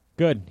brother?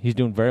 Good. He's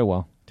doing very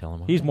well. Tell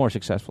him. He's more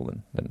successful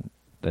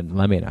than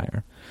Lemmy and I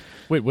are.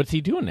 Wait, what's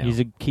he doing now? He's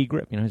a key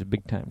grip. He's a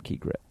big time key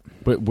grip.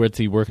 But what's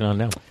he working on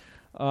now?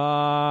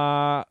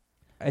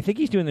 I think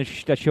he's doing that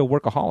show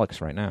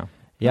Workaholics right now.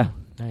 Yeah.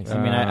 Nice.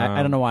 I mean,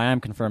 I don't know why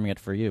I'm confirming it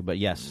for you, but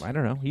yes. I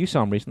don't know. You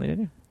saw him recently,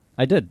 didn't you?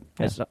 I did.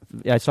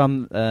 Yeah. I saw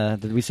him.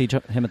 Did we see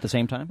him at the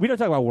same time? We don't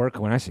talk about work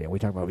when I see him. We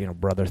talk about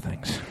brother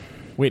things.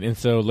 Wait, and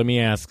so let me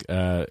ask,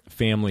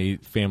 family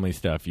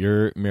stuff.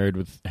 You're married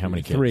with how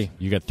many kids? 3.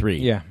 You got 3.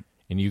 Yeah.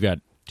 And you got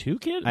 2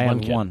 kids? I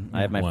have kid? one.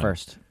 I have my One.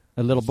 first.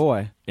 A little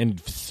boy. And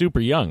super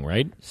young,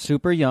 right?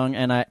 Super young,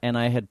 and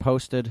I had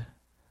posted,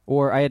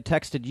 or I had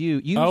texted you.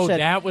 You said,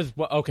 that was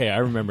okay. I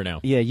remember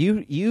now. yeah,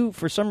 you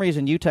for some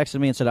reason you texted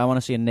me and said, I want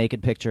to see a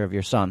naked picture of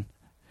your son.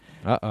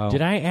 Uh-oh.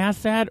 Did I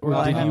ask that, or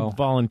Well, did I- you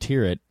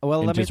volunteer it?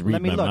 Well, and let me just read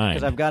look my mind?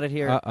 because I've got it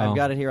here. Uh-oh. I've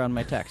got it here on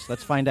my text.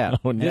 Let's find out.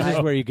 Oh, no. This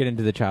is where you get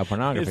into the child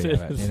pornography This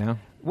of it, is-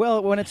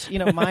 Well, when it's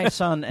my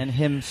son and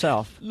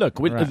himself. Look,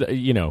 Right.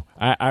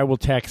 I will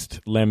text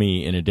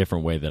Lemmy in a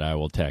different way that I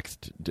will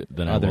text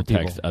than I Other will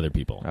text people. other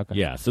people. Okay.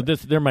 Yeah, so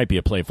there might be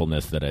a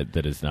playfulness that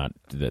is not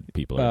that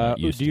people are not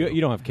used do to.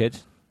 you don't have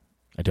kids?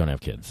 I don't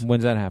have kids.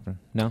 When's that happen?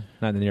 No,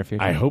 not in the near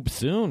future. I hope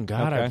soon.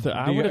 God, Okay.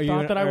 I would have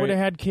thought that I would have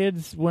had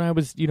kids when I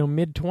was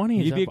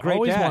mid-20s. You'd be a great I've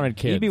always dad. wanted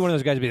kids. You'd be one of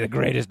those guys to be the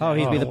greatest. Oh,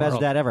 he'd dad be in the best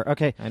world. dad ever.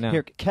 Okay, I know.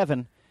 Here,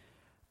 Kevin.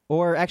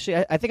 Or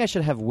actually, I think I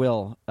should have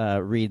Will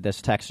read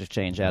this text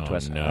exchange out to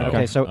us. No.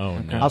 Okay, so Oh,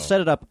 no. I'll set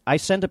it up. I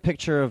sent a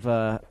picture of.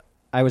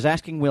 I was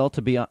asking Will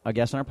to be a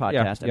guest on our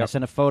podcast, and I yep.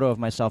 sent a photo of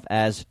myself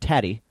as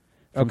Teddy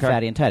from Okay.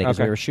 Fatty and Teddy because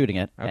Okay. we were shooting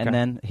it. Okay. And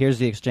then here's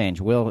the exchange.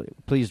 Will,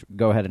 please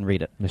go ahead and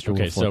read it. Mr.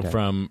 Okay, Will so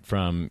Forte.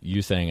 from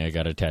you saying I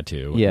got a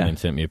tattoo, Yeah. and then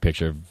sent me a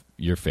picture of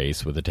your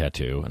face with a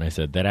tattoo, and I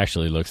said that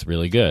actually looks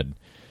really good,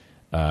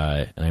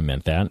 and I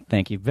meant that.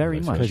 Thank you very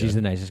Because much. because he's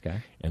the nicest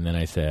guy. And then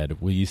I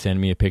said, "Will you send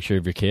me a picture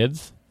of your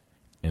kids?"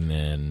 And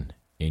then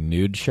a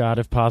nude shot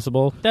if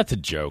possible. That's a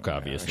joke,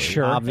 obviously.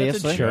 Sure.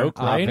 Obviously. That's a joke,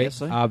 right?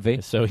 Obviously.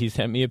 Obvi. So he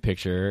sent me a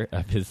picture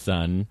of his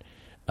son,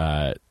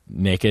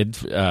 naked,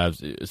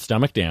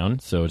 stomach down,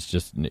 so it's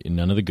just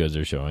none of the goods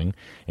are showing.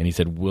 And he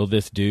said, "Will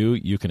this do?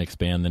 You can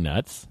expand the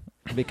nuts."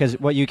 Because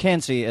what you can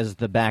see is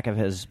the back of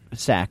his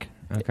sack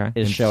Okay.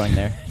 is showing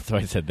there. So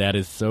I said, "That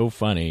is so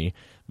funny."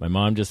 My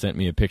mom just sent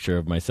me a picture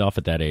of myself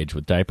at that age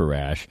with diaper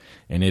rash,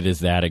 and it is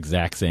that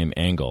exact same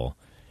angle.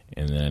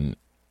 And then,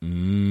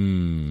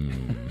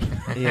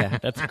 Yeah.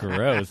 that's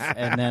gross.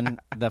 And then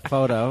the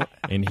photo.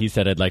 And he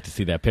said, "I'd like to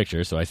see that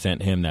picture," so I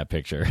sent him that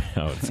picture.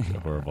 Oh, it's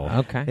horrible.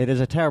 Okay. It is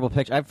a terrible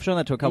picture. I've shown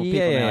that to a couple people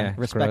now, It's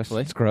gross.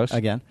 respectfully. It's gross.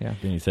 Again. Yeah.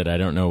 And he said, "I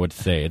don't know what to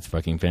say. It's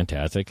fucking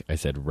fantastic." I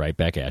said, "Right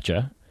back at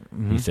you."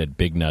 He said,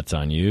 "Big nuts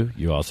on you.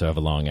 You also have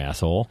a long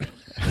asshole."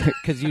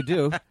 Because you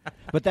do.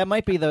 But that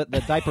might be the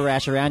diaper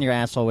rash around your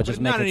asshole, which is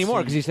Not anymore,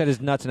 because he said his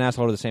nuts and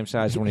asshole are the same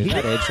size when he was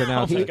that age. So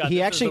now it's like, he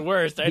actually the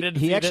worst. I didn't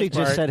he see actually this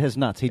just part. said his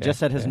nuts. He just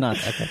said his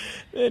nuts. Okay.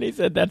 And he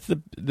said, "That's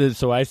the."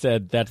 So I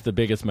said, "That's the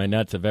biggest my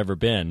nuts have ever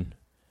been."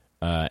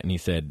 And he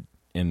said,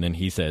 and then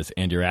he says,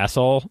 "And your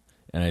asshole?"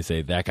 And I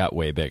say, "That got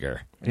way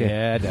bigger."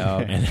 yeah, no.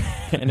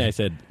 And I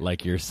said,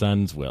 "Like your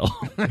son's will."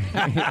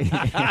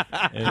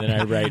 And then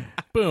I write,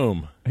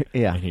 "Boom."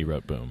 Yeah. And he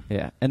wrote, "Boom."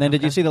 Yeah. And then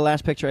did you see the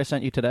last picture I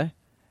sent you today?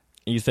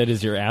 You said,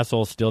 "Is your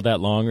asshole still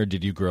that long, or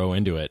did you grow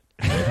into it?"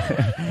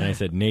 And I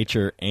said,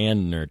 "Nature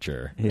and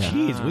nurture." Yeah.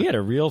 Jeez, we had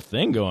a real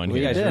thing going We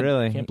here. guys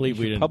really Can't believe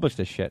we didn't publish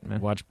this shit,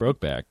 man. watch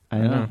Brokeback. I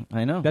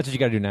know. That's what you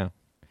got to do now.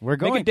 We're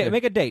going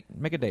Make a date.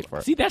 Make a date for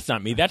it. See, that's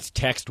not me. That's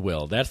text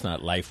Will. That's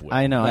not life Will.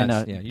 I know.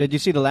 Yeah, Did you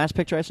see the last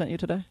picture I sent you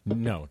today?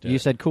 No. You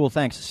said, "Cool,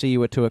 thanks. See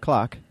you at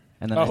 2:00."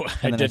 And then Oh, and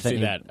I then did sent see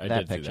you that. I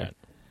did picture. see that.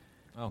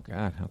 Oh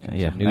God. Okay.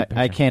 Yeah, It's a nude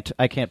I picture.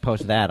 can't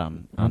post that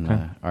on Okay.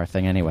 our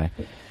thing anyway.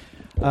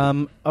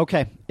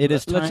 Okay, it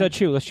is time. Let's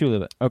chew. Let's chew a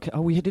little bit. Okay. Oh,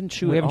 we didn't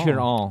chew. We at haven't chewed at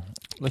all.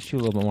 Let's chew a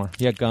little bit more.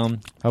 Yeah,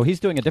 gum. Oh, he's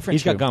doing a different.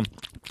 He's got chew.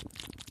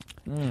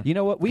 gum. You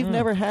know what? We've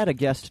never had a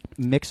guest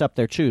mix up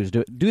their chews.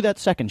 Do that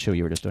second chew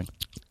you were just doing.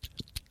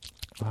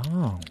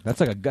 Oh,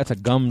 that's a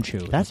gum chew.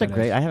 That's a what that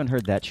great. is. I haven't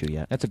heard that chew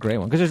yet. That's a great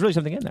one because there's really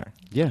something in there.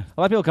 Yeah, A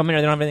lot of people come in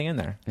here, they don't have anything in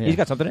there. Yeah. He's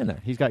got something in there.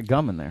 he's got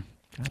gum in there.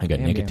 I got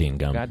nicotine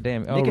gum. God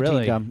damn. Oh, Nicotine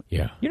really? gum.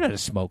 Yeah. You're not a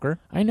smoker.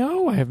 I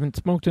know. I haven't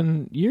smoked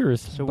in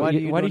years. So But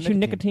why why do you chew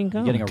nicotine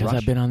gum? You getting a Because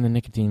rush? I've been on the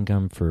nicotine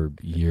gum for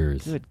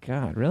years. Good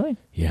God, really?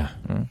 Yeah.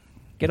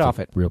 Get It's off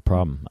a it. Real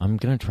problem. I'm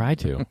going to try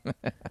to.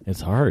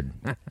 It's hard.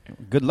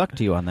 Good luck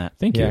to you on that.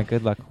 Thank Yeah, you.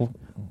 good luck.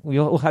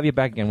 We'll have you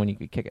back again when you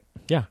kick it.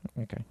 Yeah.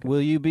 Okay.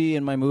 Will you be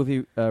in my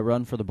movie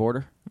Run for the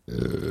Border?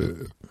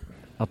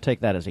 I'll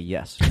take that as a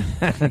yes.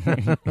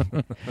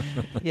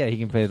 Yeah, he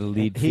can play the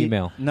lead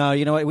female. No,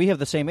 you know what? We have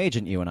the same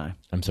agent, you and I.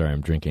 I'm sorry.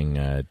 I'm drinking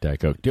Diet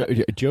Coke.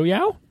 Joe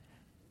Yao?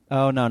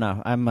 Oh no.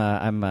 I'm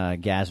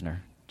Gasner.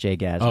 Jay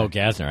Gasner. Oh,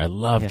 Gasner. I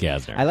love Yeah.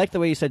 Gasner. I like the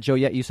way you said Joe.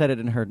 You said it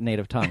in her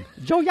native tongue.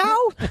 Joe Yao.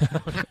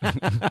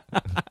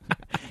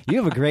 You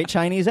have a great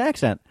Chinese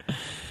accent.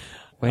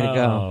 Way to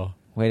go.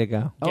 Way to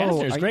go.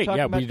 Gasner's are you great. talking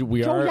Yeah, about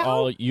we Joe are Yao?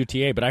 all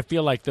UTA, but I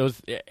feel like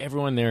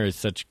everyone there is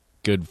such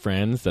good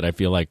friends that I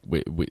feel like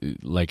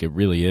like it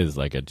really is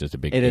like just a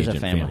big It is a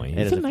agent family. It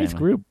It's is a a nice family.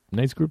 group.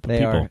 Nice group of They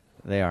people. are.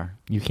 They are.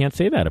 You can't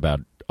say that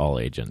about all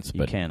agents, You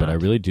but cannot. I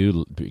really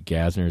do.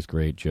 Gasner's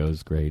great.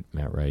 Joe's great.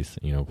 Matt Rice.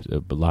 You know,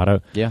 a lot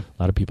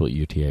of people at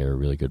UTA are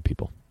really good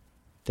people.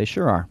 They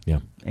sure are. Yeah.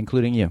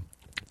 Including you.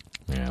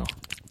 Yeah.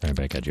 Right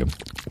back at you.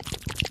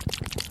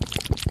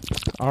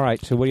 All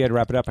right, so what do you had to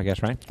wrap it up, I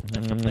guess, right?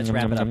 Let's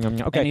wrap it up.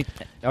 Okay.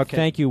 Okay.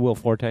 Thank you, Will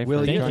Forte. Will,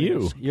 for Thank joining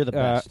you. us. You're the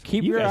best.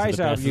 Keep You your guys are eyes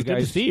the out, best. you It's good to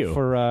guys, see you.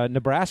 for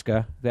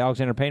Nebraska, the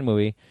Alexander Payne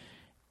movie.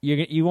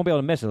 You won't be able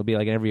to miss it. It'll be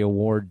like in every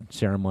award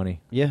ceremony.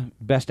 Yeah.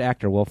 Best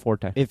actor, Will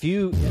Forte. If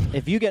you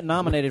get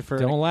nominated for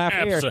Don't laugh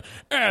here.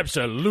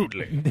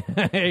 Absolutely.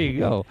 There you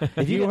go.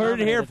 if You get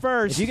heard it here nominated-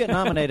 first. If you get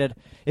nominated,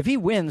 if he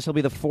wins, he'll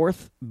be the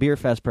 4th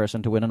Beerfest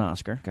person to win an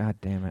Oscar. God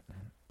damn it.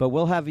 But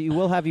we'll have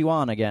you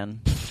on again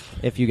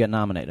if you get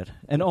nominated,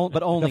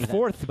 but only The then.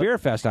 4th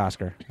Beerfest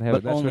Oscar.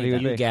 That's only what he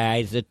would then. be.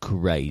 guys are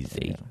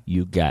crazy.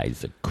 You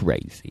guys are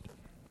crazy.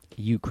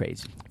 You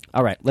crazy.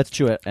 All right, let's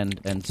chew it and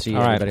see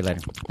All right. everybody later.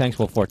 Thanks,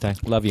 Will Forte.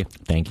 Love you.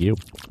 Thank you.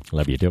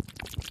 Love you too.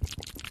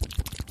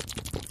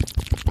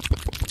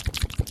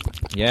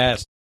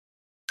 Yes.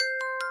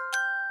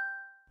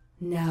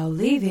 Now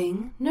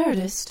leaving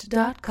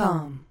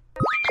Nerdist.com.